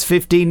the first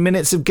 15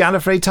 minutes of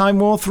Gallifrey Time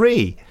War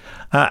 3,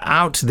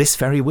 out this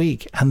very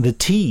week, and the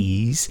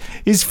tease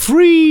is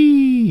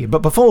free. But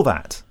before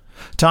that,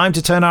 time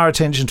to turn our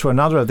attention to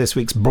another of this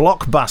week's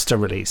blockbuster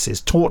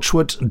releases,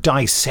 Torchwood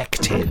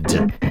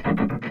Dissected.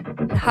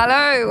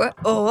 Hello,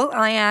 all.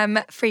 I am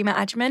Freema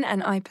Agyeman,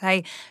 and I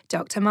play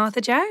Dr.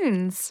 Martha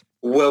Jones.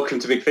 Welcome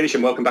to Big Finish,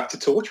 and welcome back to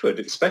Torchwood,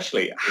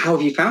 especially. How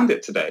have you found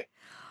it today?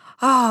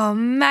 Oh,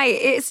 mate,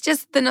 it's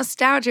just the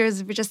nostalgia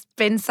has just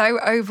been so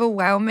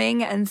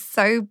overwhelming and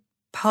so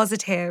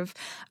positive.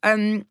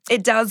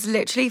 It does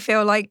literally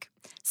feel like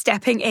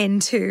stepping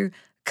into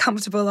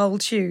comfortable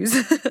old shoes.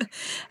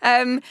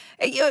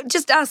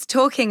 Just us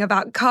talking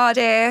about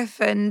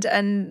Cardiff and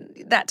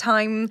that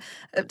time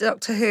of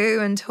Doctor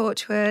Who and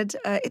Torchwood,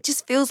 it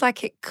just feels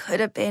like it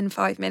could have been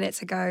 5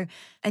 minutes ago,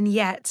 and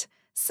yet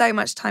so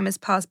much time has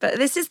passed. But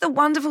this is the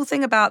wonderful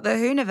thing about the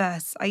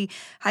Whoniverse.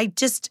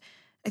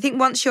 I think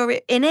once you're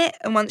in it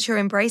and once you're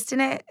embraced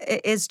in it,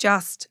 it is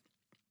just,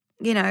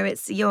 you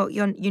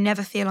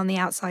never feel on the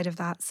outside of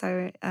that.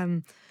 So,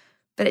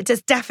 but it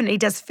just definitely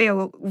does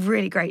feel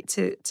really great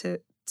to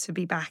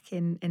be back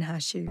in her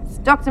shoes.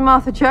 Dr.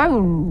 Martha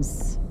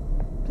Jones.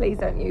 Please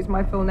don't use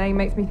my full name.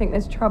 Makes me think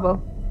there's trouble.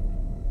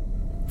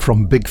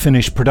 From Big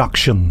Finish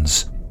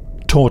Productions,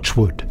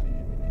 Torchwood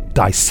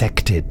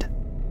Dissected.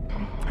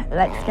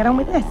 Let's get on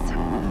with this.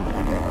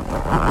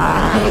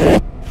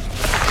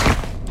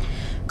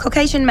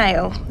 Caucasian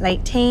male,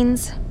 late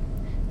teens,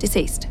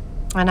 deceased.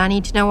 And I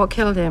need to know what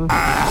killed him.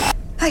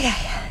 Okay.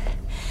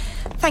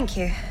 Thank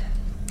you.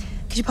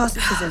 Could you pass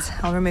the scissors?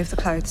 I'll remove the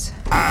clothes.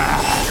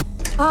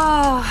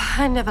 Oh,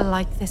 I never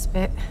liked this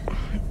bit.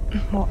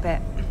 What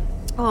bit?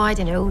 Oh, I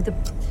don't know. The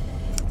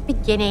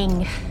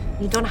beginning.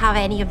 You don't have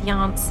any of the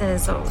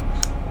answers. Or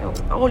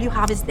all you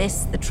have is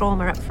the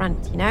trauma up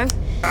front, you know?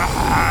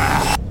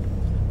 I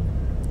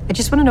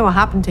just want to know what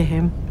happened to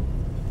him.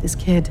 This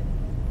kid.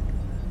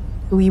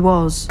 Who he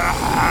was.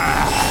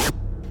 But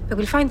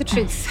we'll find the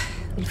truth.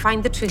 We'll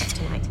find the truth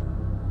tonight.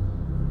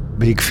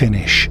 Big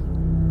Finish.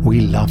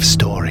 We love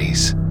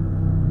stories.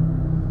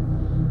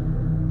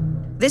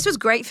 This was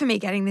great for me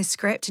getting this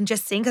script and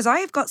just seeing, because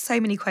I have got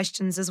so many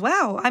questions as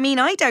well. I mean,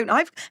 I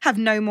have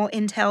no more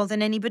intel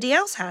than anybody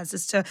else has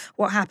as to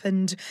what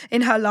happened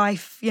in her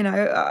life,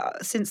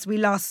 since we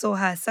last saw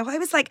her. So I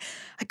was like,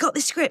 I got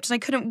this script and I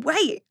couldn't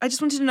wait. I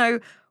just wanted to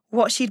know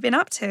what she'd been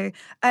up to.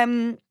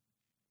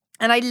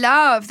 And I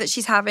love that it's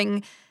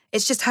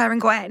just her and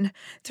Gwen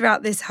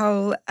throughout this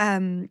whole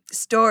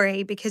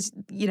story, because,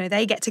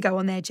 they get to go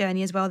on their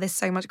journey as well. There's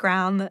so much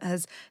ground that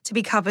has to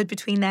be covered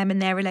between them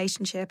and their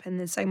relationship, and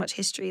there's so much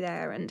history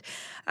there. And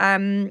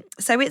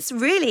so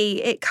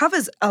it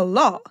covers a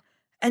lot.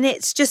 And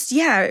it's just,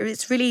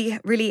 it's really,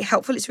 really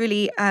helpful. It's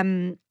really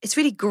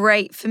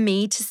great for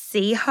me to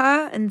see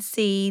her and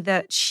see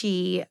that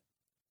she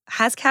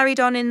has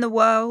carried on in the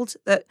world,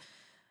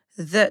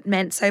 that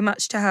meant so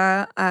much to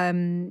her.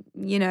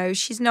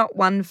 She's not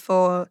one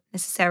for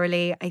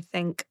necessarily, I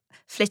think,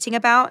 flitting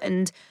about,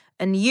 and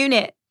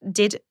UNIT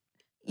did,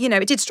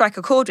 it did strike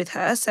a chord with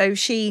her. So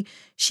she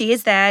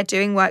is there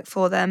doing work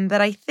for them,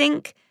 but I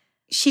think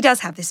she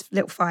does have this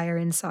little fire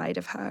inside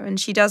of her, and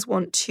she does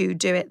want to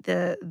do it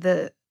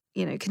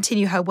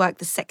continue her work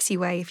the sexy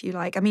way, if you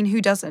like. I mean,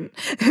 who doesn't,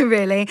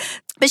 really?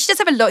 But she does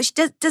have a lot. She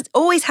does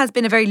always has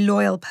been a very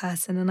loyal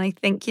person, and I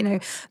think,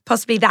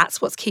 possibly that's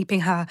what's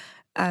keeping her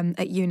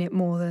at UNIT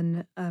more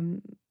than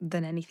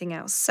anything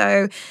else.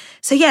 So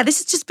yeah, this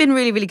has just been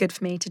really, really good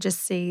for me to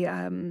just see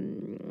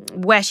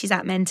where she's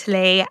at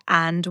mentally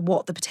and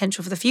what the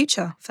potential for the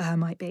future for her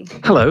might be.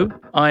 Hello,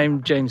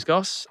 I'm James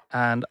Goss,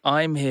 and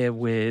I'm here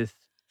with...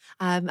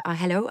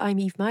 hello, I'm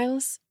Eve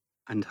Miles.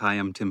 And hi,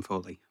 I'm Tim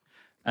Foley.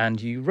 And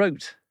you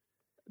wrote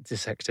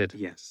Dissected.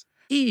 Yes.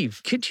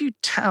 Eve, could you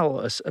tell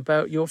us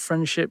about your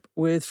friendship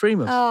with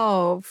Freema?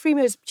 Oh,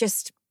 Freema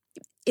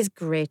is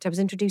great. I was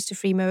introduced to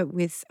Freema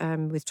with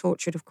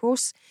Torchwood, of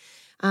course.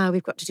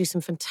 We've got to do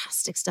some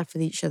fantastic stuff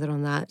with each other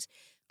on that.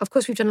 Of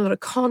course, we've done a lot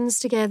of cons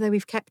together.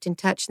 We've kept in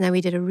touch. And then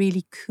we did a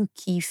really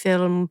kooky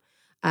film,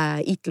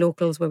 Eat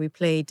Locals, where we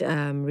played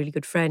really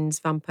good friends,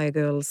 vampire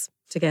girls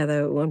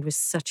together. One was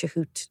such a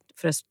hoot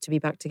for us to be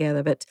back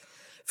together. But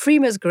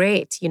Freema's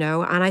great,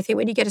 and I think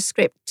when you get a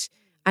script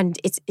and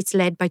it's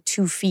led by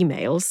two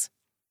females,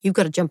 you've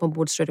got to jump on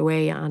board straight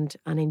away and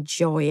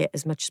enjoy it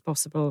as much as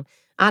possible.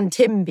 And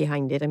Tim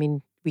behind it. I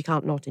mean, we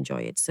can't not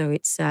enjoy it. So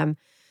it's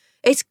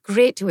It's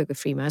great to work with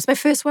Freema. It's my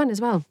first one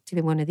as well,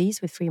 doing one of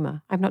these with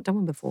Freema. I've not done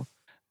one before.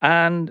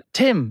 And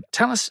Tim,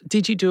 tell us,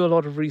 did you do a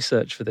lot of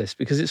research for this?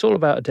 Because it's all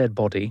about a dead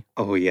body.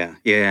 Oh, yeah.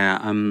 Yeah.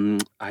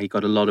 I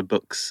got a lot of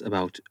books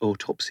about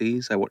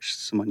autopsies. I watched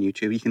some on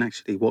YouTube. You can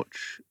actually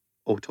watch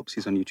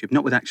autopsies on YouTube,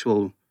 not with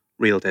actual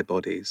real dead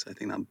bodies. I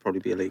think that would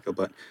probably be illegal,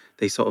 but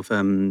they sort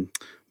of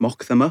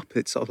mock them up.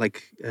 It's sort of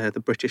like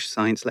the British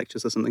science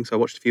lectures or something. So I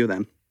watched a few of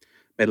them,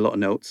 made a lot of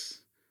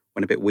notes,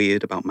 went a bit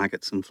weird about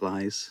maggots and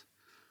flies.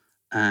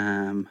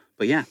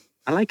 But yeah,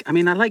 I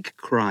like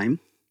crime.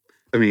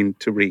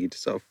 To read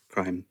sort of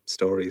crime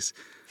stories.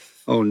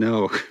 Oh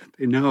no,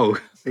 they know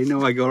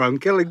I go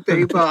around killing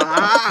people.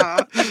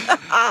 No,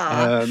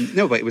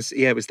 but it was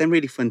then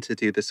really fun to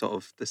do the sort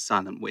of the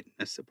silent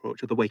witness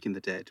approach, or the Waking the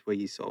Dead, where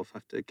you sort of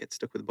have to get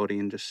stuck with the body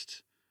and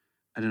just,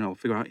 I don't know,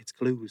 figure out its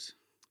clues.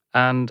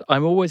 And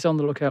I'm always on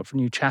the lookout for a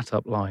new chat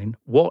up line.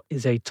 What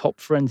is a top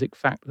forensic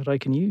fact that I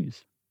can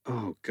use?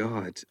 Oh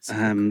God,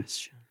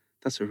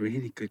 that's a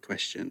really good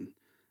question.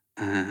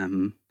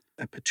 A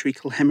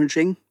petrichal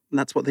hemorrhaging.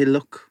 That's what they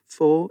look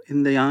for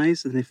in the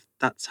eyes, and if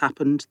that's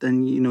happened,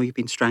 then you've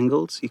been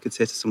strangled. So you could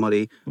say to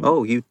somebody,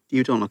 "Oh, you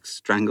don't look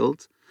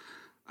strangled."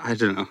 I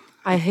don't know.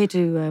 I hate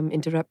to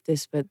interrupt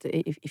this, but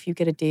if you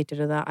get a date out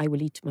of that, I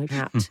will eat my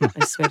hat.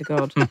 I swear to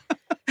God.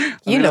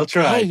 I'll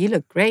try. Hey, you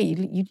look great.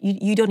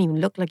 You don't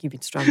even look like you've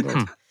been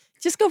strangled.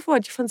 Just go for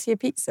it. Do you fancy a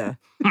pizza?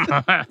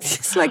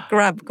 Just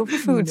go for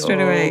food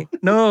straight away.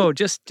 No,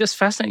 just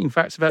fascinating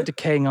facts about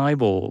decaying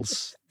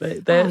eyeballs.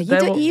 You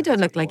don't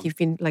look like you've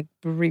been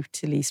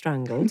brutally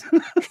strangled.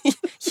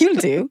 You'll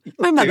do.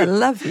 My mother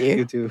loves you.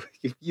 You do.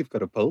 You've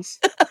got a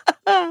pulse.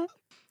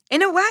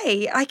 In a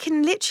way, I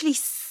can literally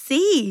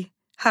see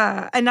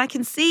her, and I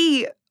can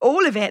see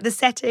all of it, the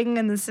setting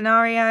and the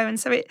scenario, and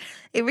so it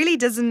really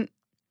doesn't.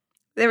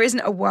 There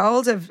isn't a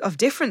world of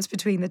difference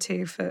between the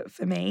two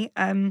for me.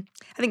 I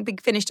think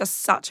Big Finish does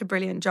such a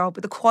brilliant job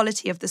with the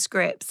quality of the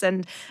scripts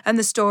and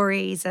the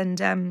stories, and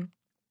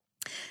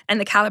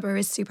the caliber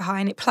is super high,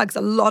 and it plugs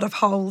a lot of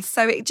holes.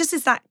 So it just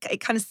is that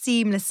it kind of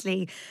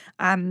seamlessly,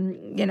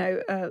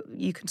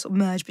 you can sort of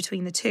merge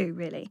between the two,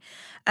 really.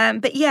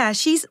 But yeah,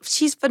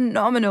 she's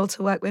phenomenal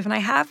to work with, and I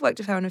have worked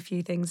with her on a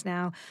few things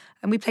now.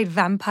 And we played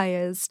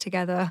vampires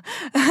together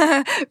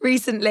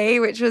recently,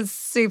 which was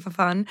super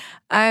fun.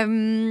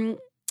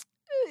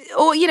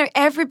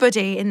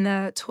 Everybody in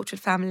the Torchwood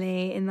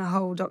family, in the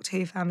whole Doctor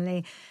Who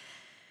family.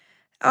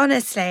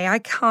 Honestly, I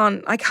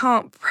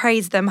can't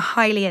praise them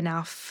highly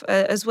enough.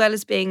 As well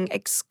as being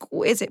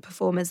exquisite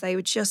performers, they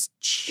were just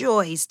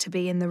joys to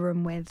be in the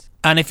room with.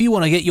 And if you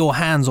want to get your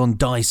hands on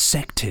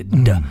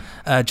Dissected,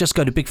 just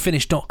go to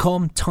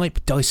bigfinish.com, type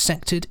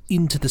Dissected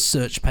into the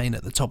search pane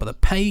at the top of the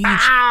page,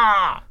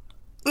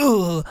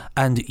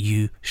 and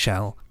you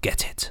shall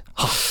get it.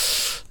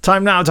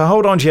 Time now to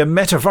hold on to your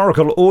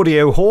metaphorical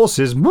audio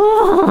horses.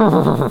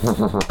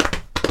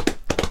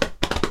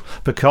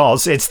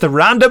 Because it's the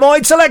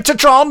Randomoid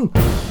Selectatron!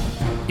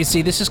 You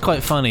see, this is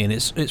quite funny, and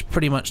it's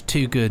pretty much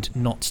too good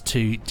not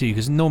to do,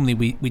 because normally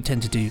we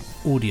tend to do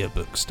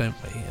audiobooks, don't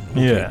we, and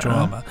audio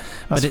drama.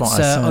 But it's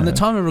on the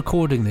time of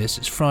recording this,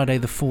 it's Friday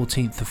the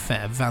 14th of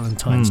Feb,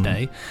 Valentine's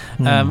Day,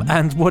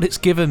 and what it's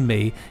given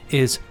me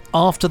is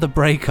After the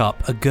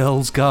Breakup, A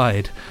Girl's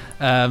Guide,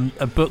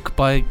 a book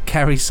by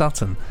Carrie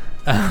Sutton.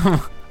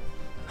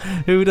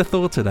 Who would have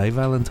thought today,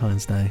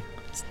 Valentine's Day?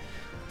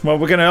 Well,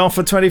 we're going to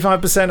offer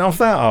 25% off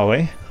that, are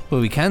we?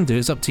 Well, we can do.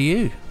 It's up to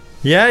you.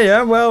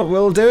 Yeah. Well,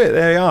 we'll do it.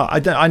 There you are.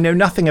 I know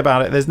nothing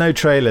about it. There's no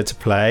trailer to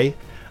play,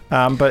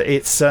 but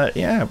it's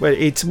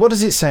It's what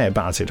does it say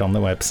about it on the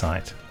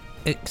website?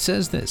 It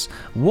says this: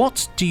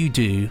 what do you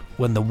do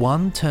when the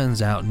one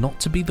turns out not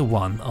to be the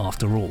one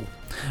after all?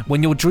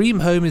 When your dream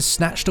home is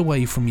snatched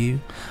away from you,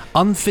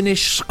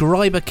 unfinished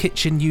Scriber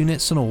kitchen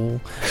units and all,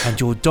 and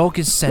your dog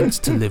is sent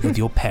to live with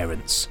your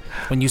parents.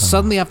 When you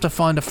suddenly have to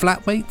find a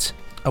flatmate,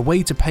 a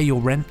way to pay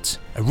your rent,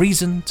 a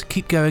reason to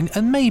keep going,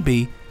 and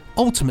maybe,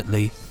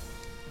 ultimately,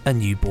 a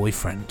new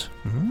boyfriend.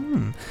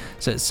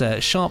 So it's a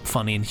sharp,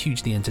 funny, and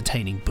hugely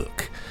entertaining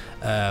book,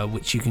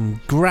 which you can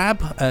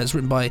grab. It's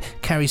written by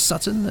Carrie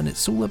Sutton, and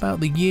it's all about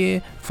the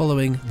year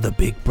following the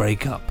big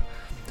breakup.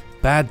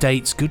 Bad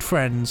dates, good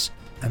friends,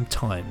 and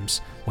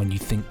times when you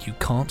think you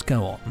can't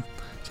go on.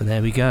 So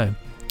there we go.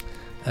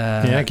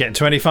 Get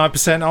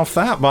 25% off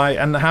that.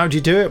 And how do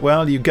you do it?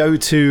 Well, you go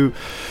to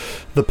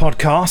the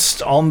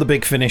podcast on the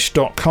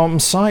bigfinish.com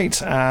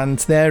site, and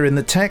there in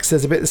the text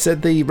there's a bit that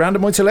said the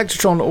Randomoid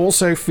Selectatron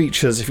also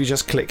features. If you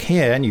just click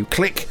here and you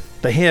click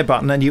the here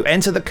button and you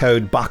enter the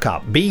code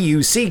BUCKUP,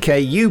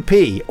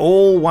 BUCKUP,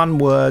 all one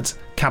word,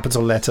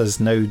 capital letters,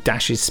 no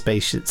dashes,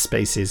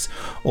 spaces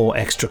or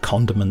extra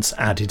condiments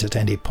added at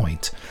any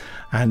point,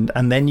 and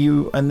then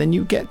you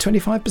get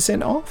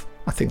 25% off.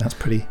 I think that's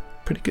pretty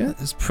pretty good.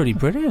 It's pretty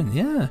brilliant,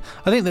 yeah.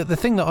 I think that the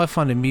thing that I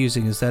find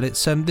amusing is that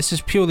it's this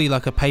is purely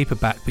like a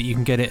paperback, but you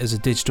can get it as a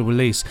digital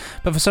release.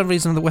 But for some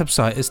reason on the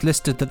website, it's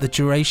listed that the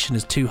duration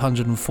is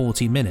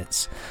 240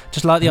 minutes.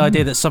 Just like the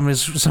idea that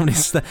somebody's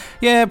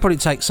it probably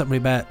takes somebody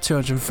about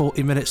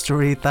 240 minutes to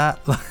read that.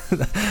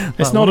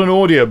 It's not an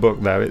audio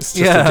book though. It's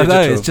just a digital.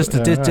 No, it's just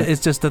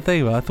it's just a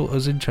thing. I thought it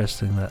was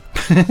interesting that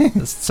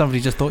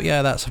somebody just thought,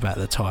 that's about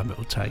the time it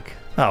will take.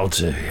 That'll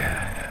do,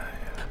 yeah.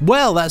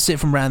 Well, that's it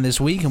from Rand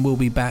this week, and we'll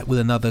be back with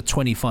another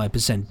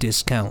 25%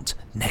 discount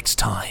next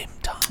time.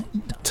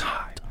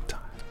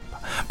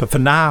 But for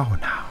now,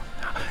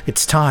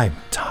 it's time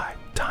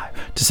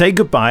to say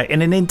goodbye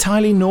in an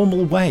entirely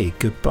normal way.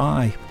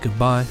 Goodbye.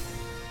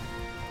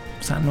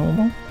 Is that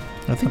normal?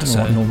 I think don't so.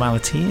 know what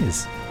normality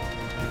is.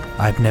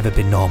 I've never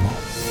been normal.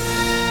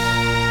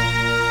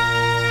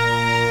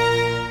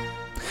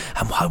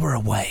 And while we're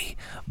away,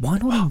 why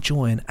not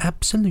enjoy an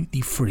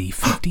absolutely free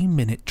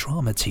 15-minute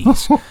drama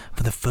tease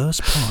for the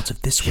first part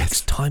of this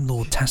week's Time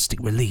Lord-tastic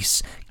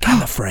release,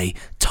 Gallifrey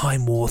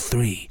Time War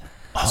 3,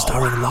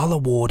 starring Lala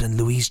Ward and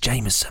Louise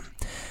Jameson.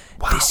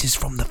 This is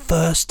from the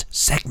first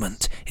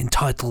segment,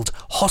 entitled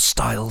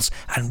Hostiles,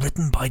 and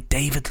written by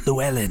David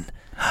Llewellyn.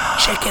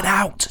 Check it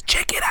out!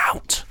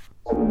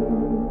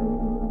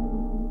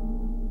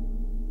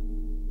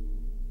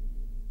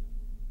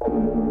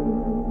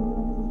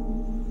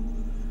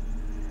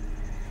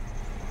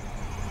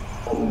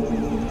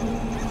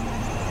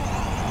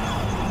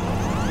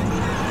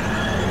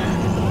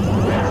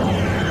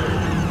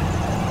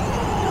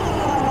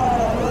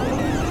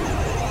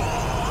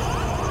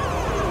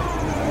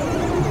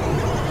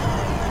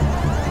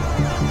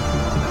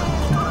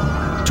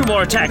 Two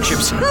more attack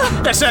ships.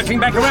 They're circling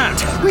back around.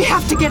 We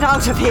have to get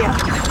out of here.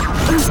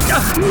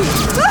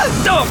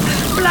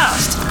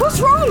 Blast! What's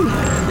wrong?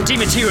 The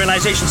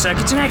dematerialization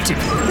circuit's inactive.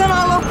 Then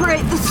I'll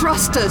operate the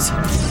thrusters.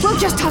 We'll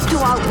just have to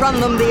outrun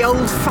them the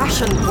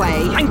old-fashioned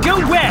way. And go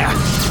where?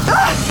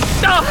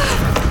 No!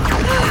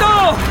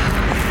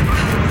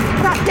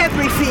 That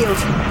debris field.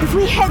 If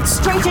we head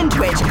straight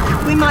into it,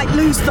 we might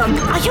lose them.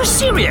 Are you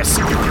serious?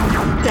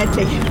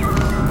 Deadly.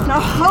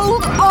 Now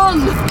hold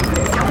on!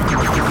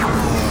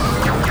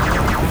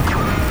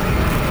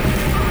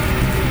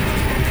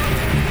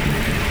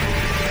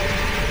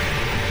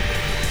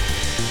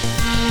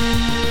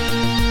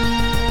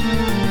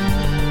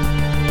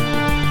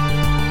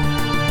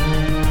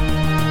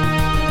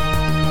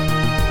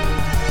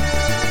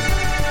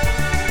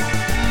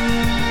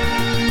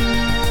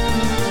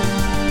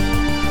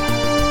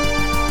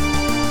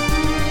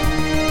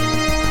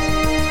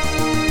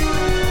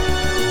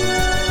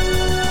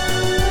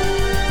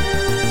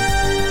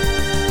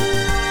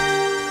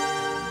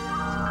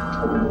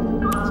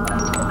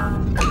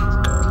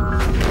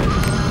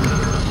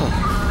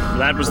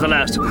 That was the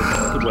last of them.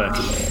 Good work.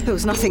 There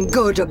was nothing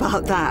good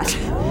about that.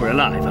 We're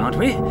alive, aren't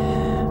we?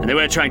 And they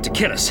weren't trying to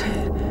kill us.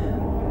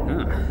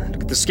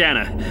 Look at the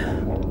scanner.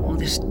 All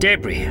this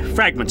debris,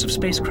 fragments of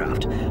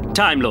spacecraft.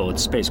 Time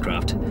Lord's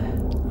spacecraft.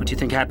 What do you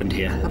think happened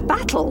here? A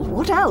battle?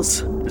 What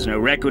else? There's no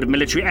record of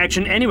military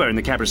action anywhere in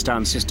the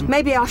Kabristan system.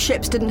 Maybe our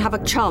ships didn't have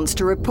a chance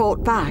to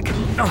report back.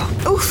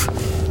 Oof!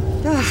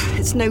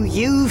 It's no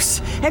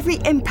use. Every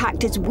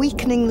impact is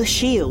weakening the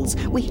shields.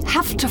 We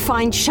have to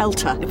find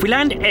shelter. If we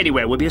land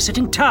anywhere, we'll be a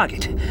sitting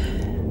target.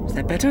 Is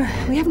that better?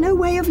 We have no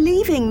way of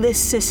leaving this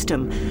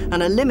system,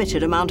 and a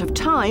limited amount of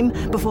time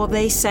before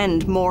they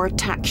send more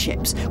attack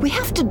ships. We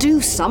have to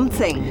do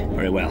something.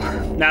 Very well.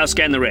 Now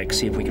scan the wreck,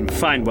 see if we can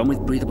find one with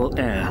breathable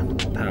air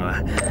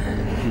power.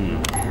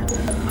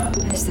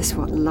 Is this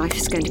what life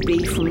is going to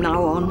be from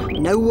now on?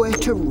 Nowhere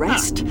to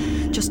rest?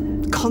 Just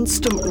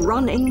constant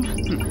running?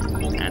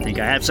 I think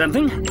I have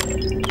something.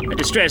 A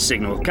distress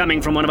signal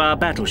coming from one of our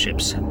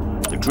battleships.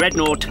 The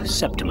Dreadnought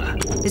Septima.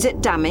 Is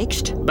it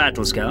damaged?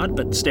 Battle-scarred,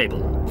 but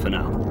stable for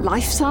now.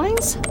 Life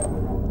signs?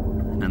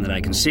 None that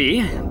I can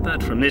see,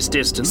 but from this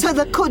distance... So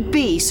there could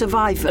be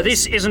survivors?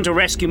 This isn't a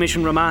rescue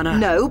mission, Romana.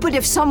 No, but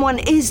if someone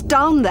is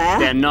down there...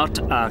 They're not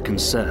our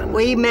concern.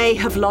 We may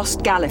have lost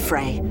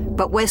Gallifrey,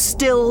 but we're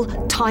still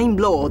Time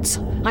Lords.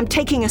 I'm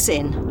taking us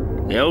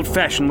in. The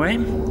old-fashioned way?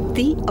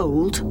 The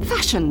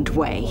old-fashioned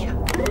way.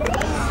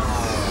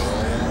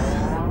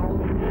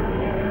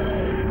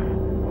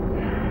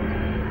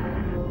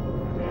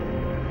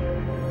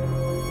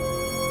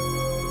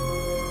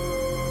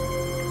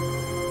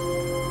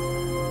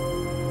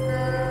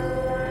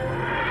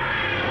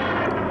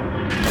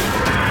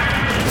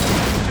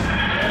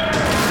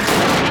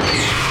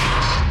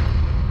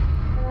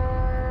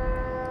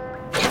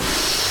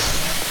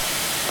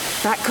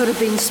 That could have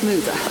been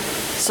smoother.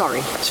 Sorry.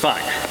 It's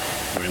fine.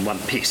 We're in one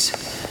piece.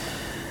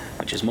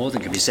 Which is more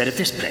than can be said of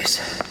this place.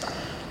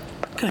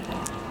 Good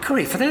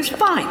grief, are those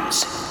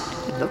vines?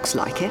 It looks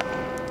like it.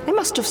 They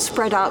must have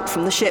spread out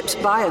from the ship's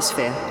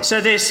biosphere.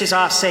 So this is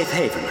our safe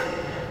haven.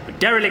 A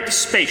derelict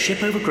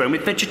spaceship overgrown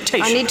with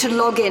vegetation. I need to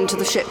log into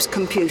the ship's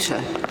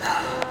computer.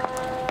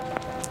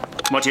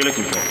 What are you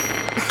looking for?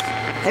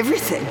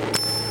 Everything.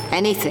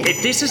 Anything.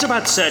 If this is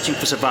about searching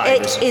for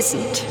survivors... It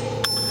isn't.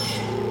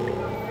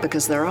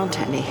 Because there aren't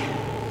any.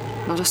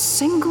 Not a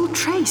single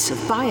trace of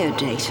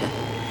biodata.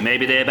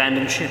 Maybe they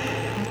abandoned ship.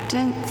 I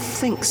don't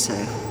think so.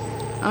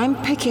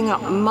 I'm picking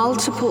up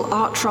multiple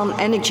Artron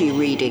energy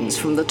readings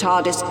from the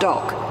TARDIS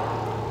dock.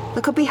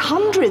 There could be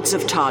hundreds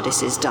of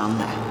TARDISes down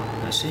there.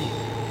 I see.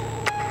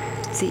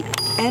 The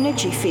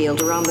energy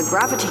field around the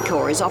gravity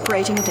core is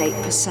operating at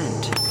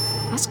 8%.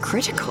 That's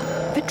critical.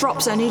 If it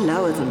drops any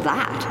lower than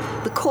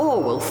that, the core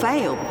will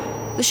fail.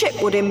 The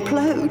ship would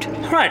implode.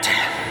 Right.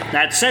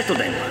 That's settled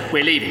then.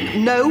 We're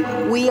leaving. No,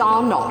 we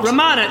are not.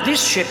 Romana,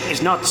 this ship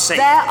is not safe.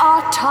 There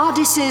are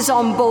TARDISes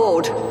on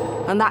board,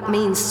 and that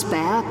means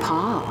spare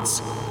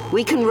parts.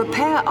 We can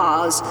repair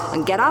ours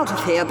and get out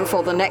of here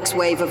before the next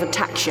wave of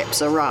attack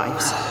ships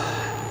arrives.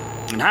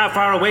 And how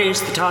far away is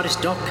the TARDIS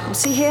dock? Well,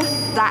 see here?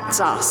 That's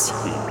us.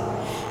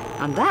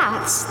 And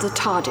that's the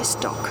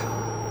TARDIS dock.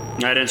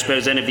 I don't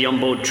suppose any of the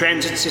onboard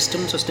transit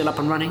systems are still up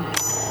and running?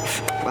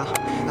 Well,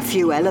 a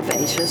few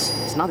elevators.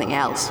 There's nothing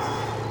else.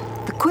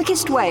 The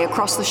quickest way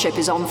across the ship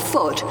is on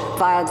foot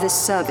via this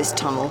service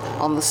tunnel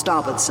on the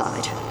starboard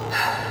side.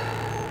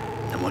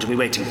 Then what are we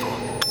waiting for?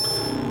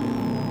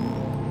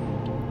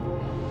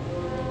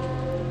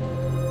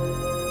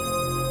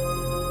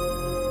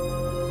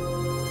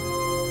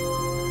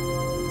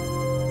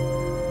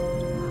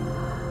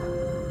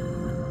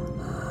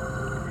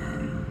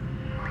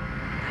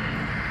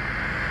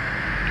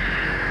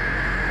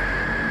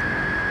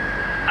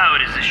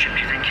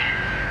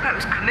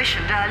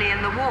 Commissioned early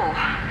in the war.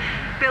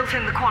 Built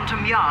in the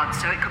quantum yard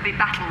so it could be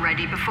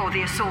battle-ready before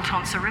the assault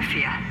on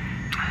Serifia.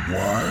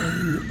 Why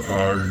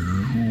are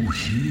you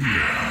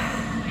here?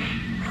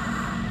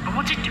 But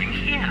what's it doing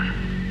here?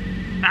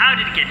 How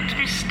did it get into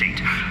this state?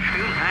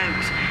 Who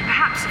knows?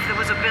 Perhaps if there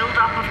was a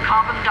build-up of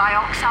carbon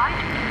dioxide?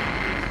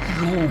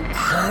 You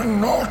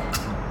cannot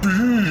be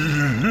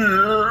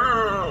here.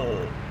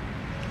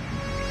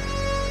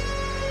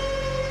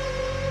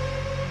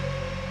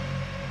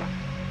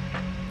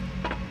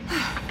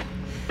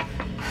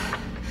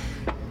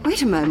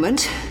 Wait a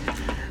moment.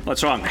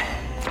 What's wrong?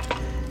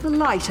 The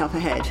light up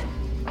ahead.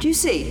 Do you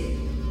see?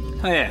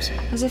 Oh, yes.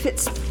 As if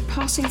it's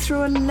passing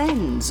through a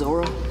lens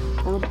or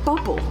a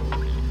bubble.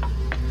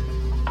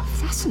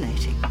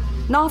 Fascinating.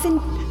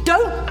 Narvin,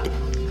 don't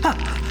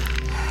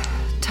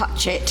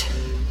touch it.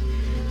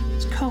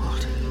 It's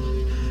cold.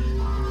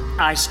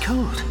 Ice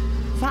cold.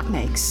 That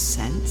makes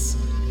sense.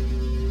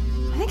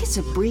 I think it's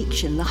a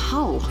breach in the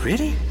hull.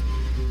 Really?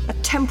 A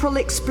temporal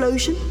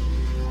explosion.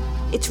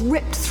 It's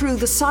ripped through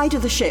the side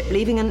of the ship,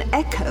 leaving an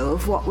echo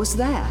of what was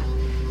there.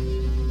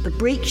 The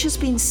breach has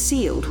been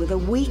sealed with a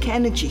weak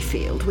energy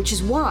field, which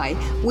is why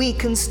we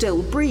can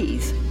still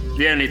breathe.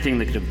 The only thing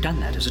that could have done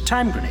that is a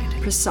time grenade.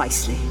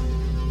 Precisely.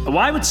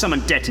 Why would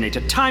someone detonate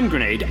a time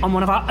grenade on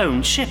one of our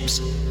own ships?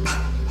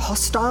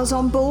 Hostiles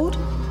on board?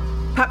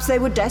 Perhaps they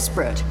were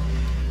desperate.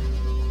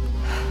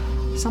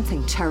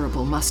 Something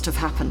terrible must have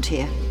happened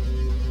here.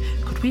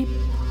 Could we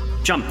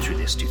jump through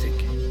this, do you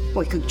think?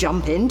 We could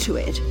jump into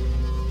it,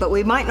 but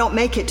we might not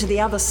make it to the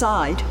other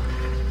side.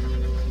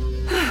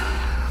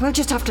 We'll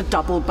just have to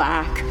double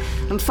back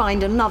and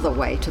find another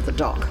way to the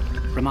dock.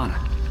 Romana,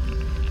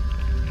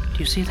 do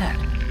you see that?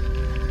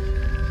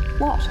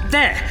 What?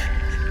 There!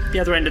 The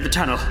other end of the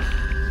tunnel.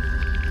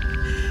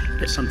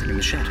 There's something in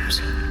the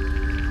shadows.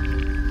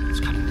 It's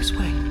coming this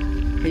way.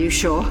 Are you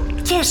sure?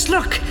 Yes,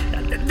 look!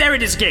 There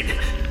it is again.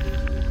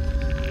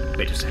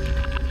 Wait a second.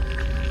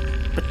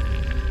 But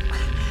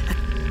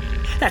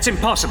that's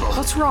impossible.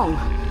 What's wrong?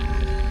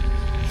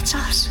 It's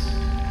us.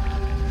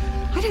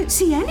 I don't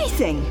see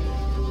anything.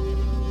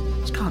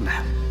 It's gone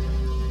now.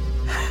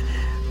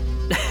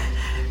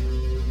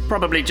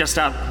 Probably just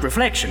our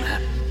reflection. A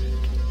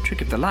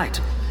trick of the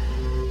light.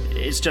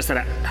 It's just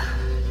that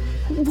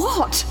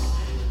What?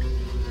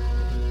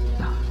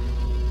 No.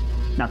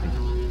 Nothing.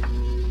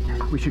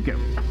 We should go.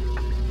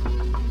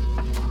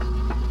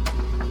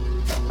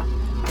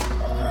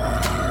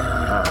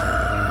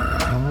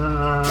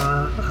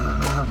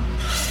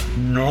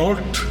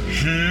 Not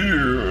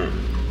here.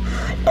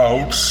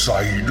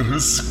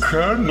 Outsiders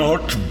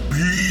cannot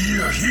be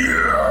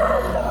here.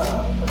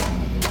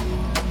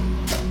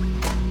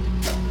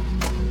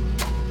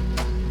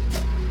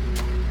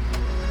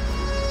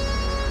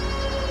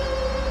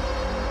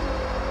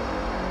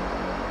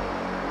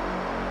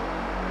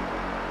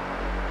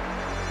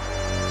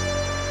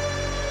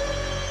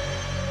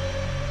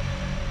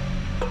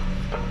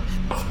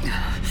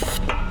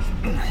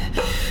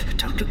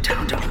 Don't look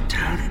down, don't look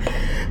down.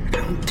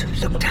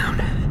 Don't look down.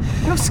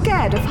 You're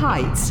scared of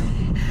heights?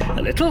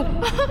 A little.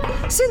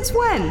 Since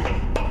when?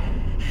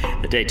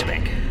 The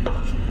databank.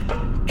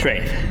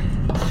 Trade.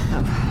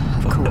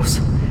 Oh, of course.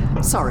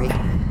 Sorry.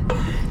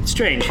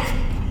 Strange.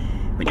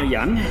 When you're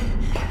young,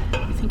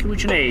 you think you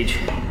reach an age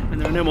when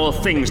there are no more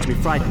things to be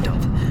frightened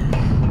of.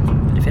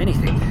 But if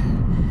anything,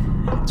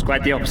 it's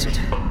quite the opposite.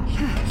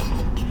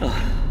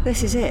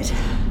 This is it.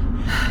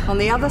 On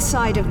the other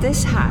side of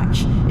this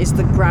hatch is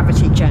the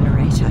gravity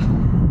generator.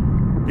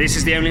 This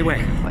is the only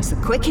way? Well, it's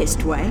the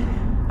quickest way.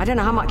 I don't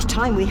know how much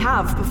time we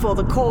have before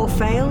the core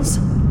fails.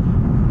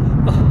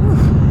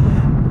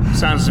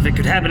 Sounds as if it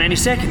could happen any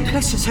second.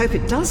 Let's just hope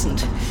it doesn't.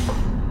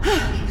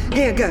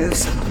 Here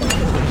goes.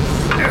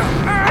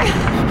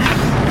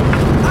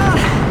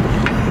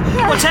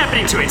 What's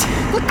happening to it?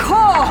 The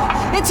core!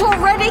 It's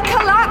already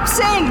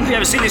collapsing! Have you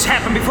ever seen this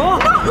happen before?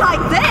 Not like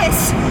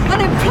this!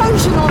 An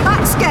implosion on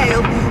that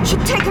scale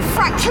should take a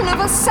fraction of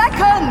a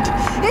second!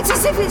 It's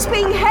as if it's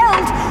being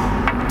held...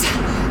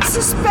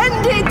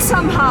 suspended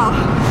somehow!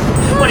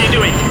 What are you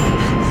doing?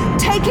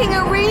 Taking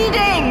a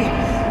reading!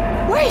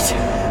 Wait!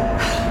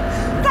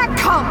 That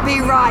can't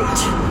be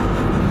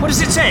right! What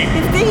does it say?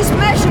 If these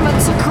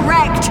measurements are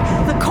correct,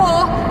 the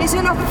core is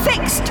in a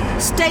fixed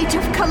state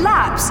of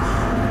collapse.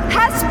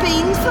 Has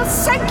been for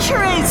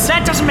centuries.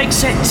 That doesn't make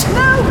sense.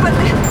 No, but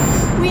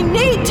we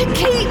need to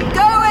keep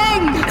going.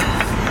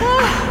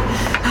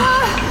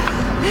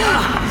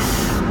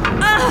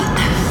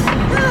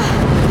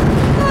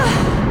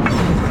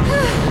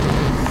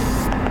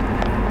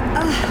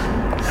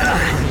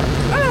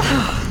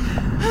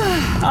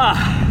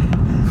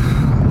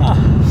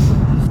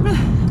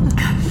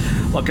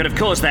 What could have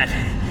caused that?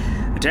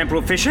 A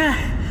temporal fissure?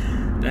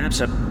 Perhaps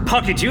a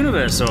pocket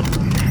universe or...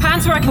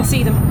 Hands where I can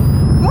see them.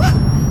 What?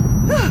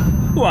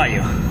 Who are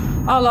you?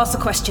 I'll ask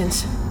the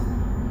questions.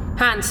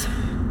 Hands.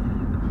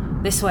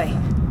 This way.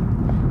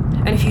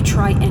 And if you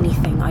try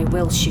anything, I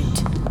will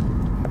shoot.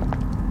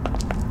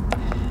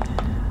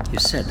 You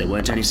said there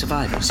weren't any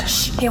survivors.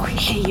 Shh, he'll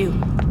hear you.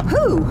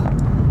 Who?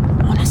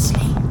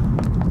 Honestly,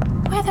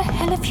 where the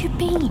hell have you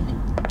been?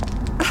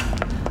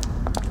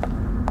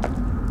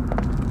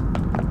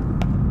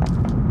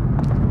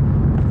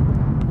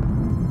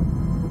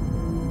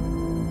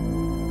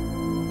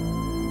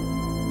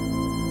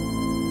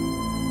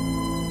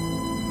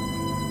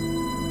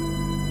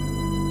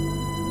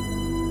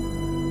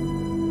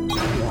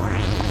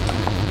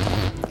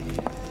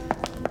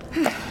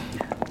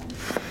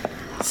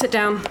 Sit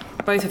down,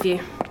 both of you.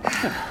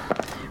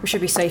 We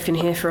should be safe in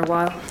here for a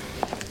while.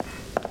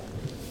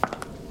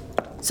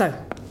 So,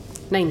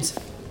 names.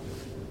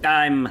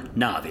 I'm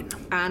Narvin.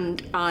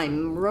 And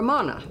I'm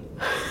Romana.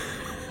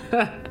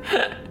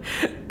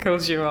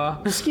 Course you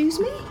are. Excuse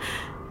me?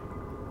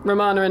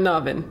 Romana and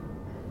Narvin.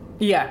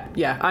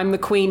 Yeah, I'm the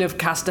Queen of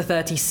Caster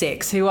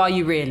 36. Who are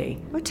you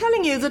really? We're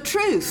telling you the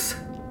truth.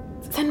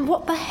 Then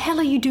what the hell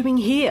are you doing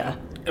here?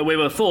 We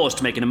were forced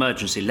to make an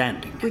emergency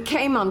landing. We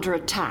came under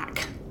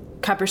attack.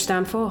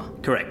 Cabristan 4?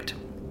 Correct.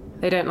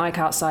 They don't like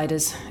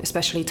outsiders,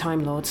 especially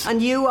Time Lords.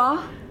 And you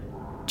are?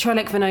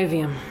 Trellick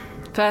Venovium.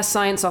 First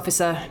Science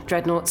Officer,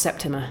 Dreadnought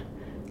Septima.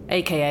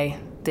 A.k.a.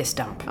 this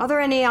dump. Are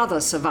there any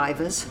other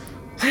survivors?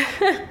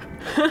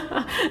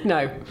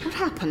 No. What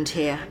happened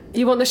here?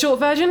 You want the short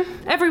version?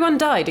 Everyone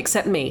died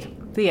except me.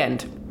 The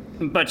end.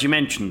 But you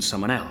mentioned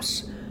someone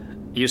else.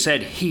 You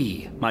said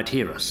he might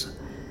hear us.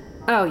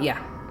 Oh, yeah.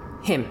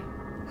 Him.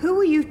 Who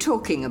are you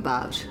talking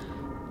about?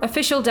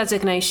 Official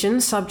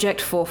designation, Subject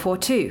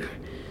 442.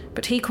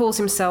 But he calls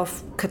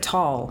himself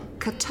Catal.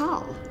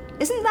 Catal?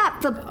 Isn't that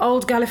the...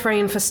 Old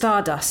Gallifreyan for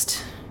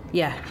Stardust.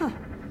 Yeah. Huh.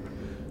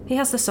 He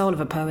has the soul of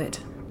a poet.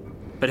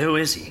 But who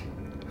is he?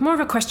 More of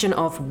a question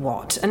of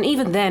what, and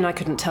even then I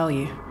couldn't tell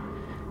you.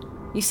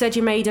 You said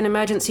you made an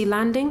emergency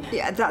landing?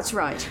 Yeah, that's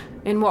right.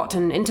 In what,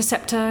 an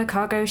interceptor,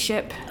 cargo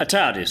ship? A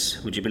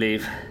TARDIS, would you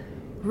believe?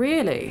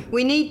 Really?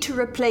 We need to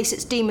replace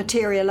its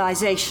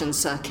dematerialization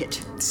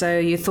circuit. So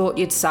you thought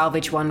you'd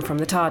salvage one from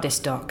the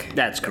TARDIS dock?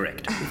 That's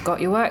correct. You've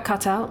got your work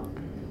cut out.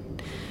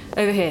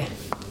 Over here.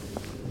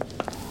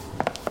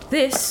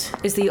 This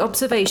is the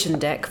observation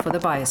deck for the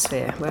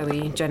biosphere, where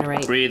we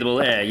generate...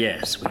 Breathable air,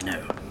 yes, we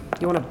know.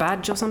 You want a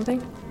badge or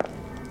something?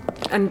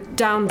 And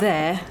down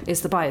there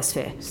is the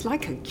biosphere. It's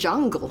like a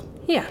jungle.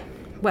 Yeah,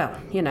 well,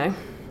 you know,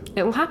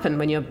 it'll happen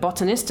when your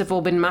botanists have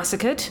all been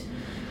massacred.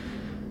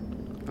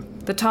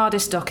 The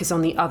TARDIS dock is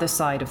on the other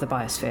side of the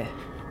biosphere.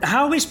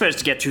 How are we supposed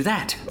to get through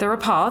that? There are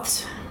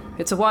paths.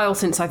 It's a while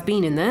since I've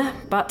been in there,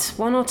 but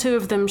one or two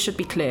of them should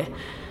be clear.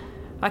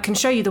 I can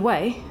show you the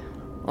way,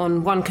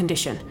 on one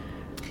condition.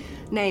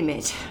 Name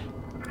it.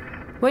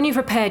 When you've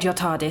repaired your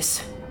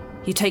TARDIS,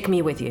 you take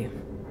me with you.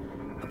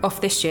 Off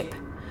this ship,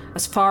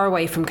 as far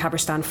away from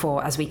Cabristan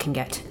 4 as we can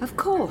get. Of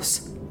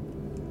course.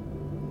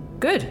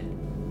 Good.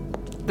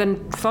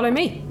 Then follow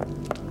me.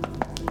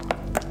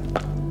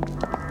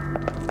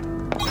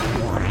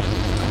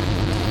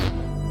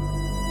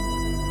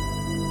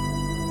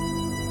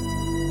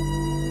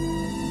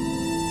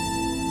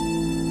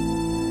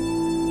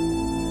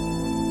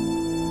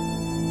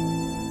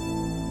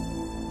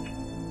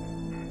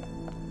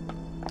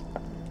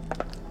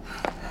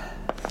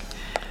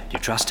 Do you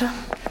trust her?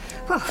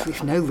 Well,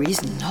 we've no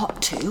reason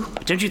not to.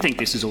 But don't you think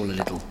this is all a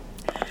little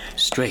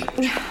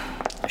strange?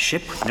 A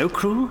ship with no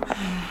crew,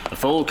 a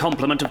full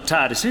complement of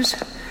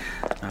TARDISes,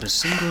 not a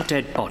single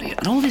dead body,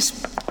 and all this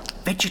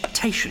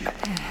vegetation.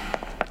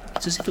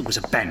 It's as if it was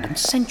abandoned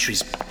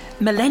centuries,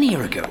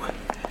 millennia ago.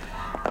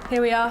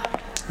 Here we are.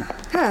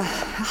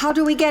 How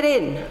do we get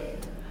in?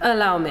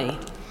 Allow me.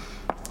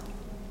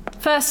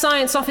 First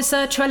Science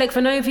Officer, Trellick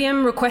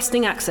Venovium,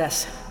 requesting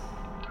access.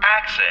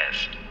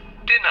 Access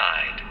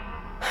denied.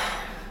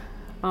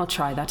 I'll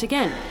try that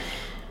again.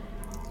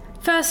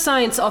 First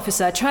Science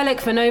Officer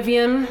Trellick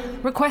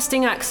Vanovium,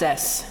 requesting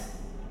access.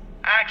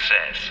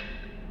 Access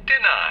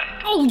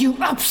denied. Oh, you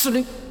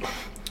absolute...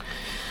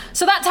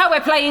 So that's how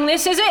we're playing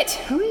this, is it?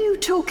 Who are you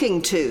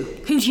talking to?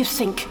 Who do you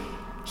think?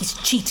 He's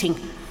cheating.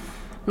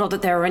 Not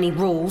that there are any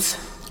rules,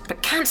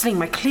 but cancelling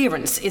my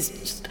clearance is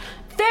just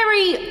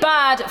very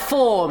bad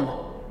form.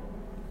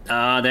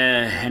 Are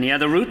there any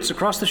other routes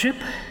across the ship?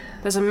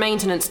 There's a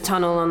maintenance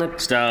tunnel on the...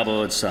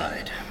 Starboard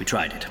side. We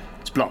tried it.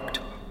 It's blocked.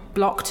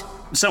 Blocked?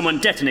 Someone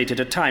detonated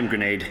a time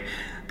grenade.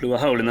 Blew a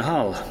hole in the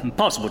hull.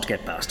 Impossible to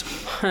get past.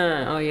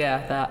 Oh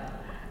yeah,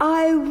 that.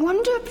 I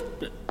wonder...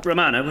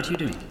 Romana, what are you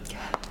doing?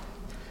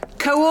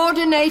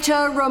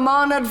 Coordinator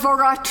Romana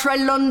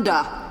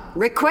Dvoratrelunda,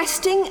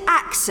 requesting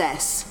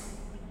access.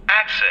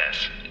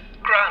 Access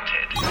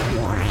granted.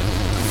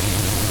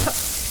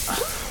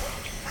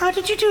 How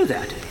did you do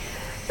that?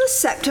 The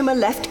Septima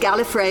left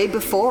Gallifrey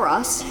before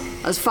us.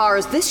 As far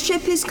as this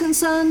ship is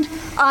concerned,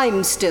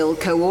 I'm still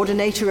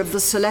coordinator of the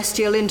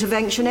Celestial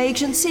Intervention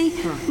Agency.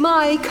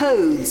 My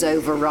codes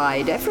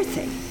override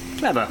everything.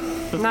 Clever.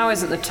 Now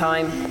isn't the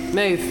time.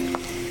 Move.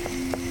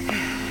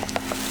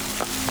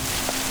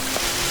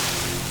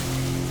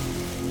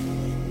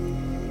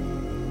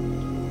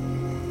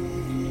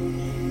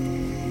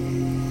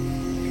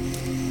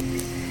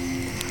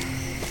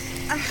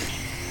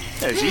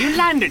 Those are your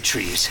landed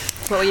trees.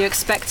 What were you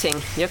expecting?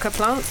 Yucca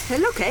plants? They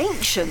look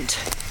ancient.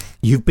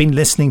 You've been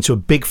listening to a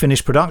Big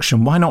Finish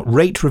production. Why not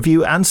rate,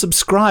 review and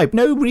subscribe?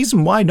 No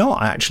reason why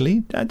not,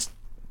 actually. That's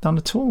none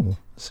at all.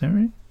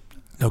 Sorry.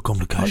 No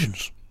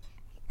complications.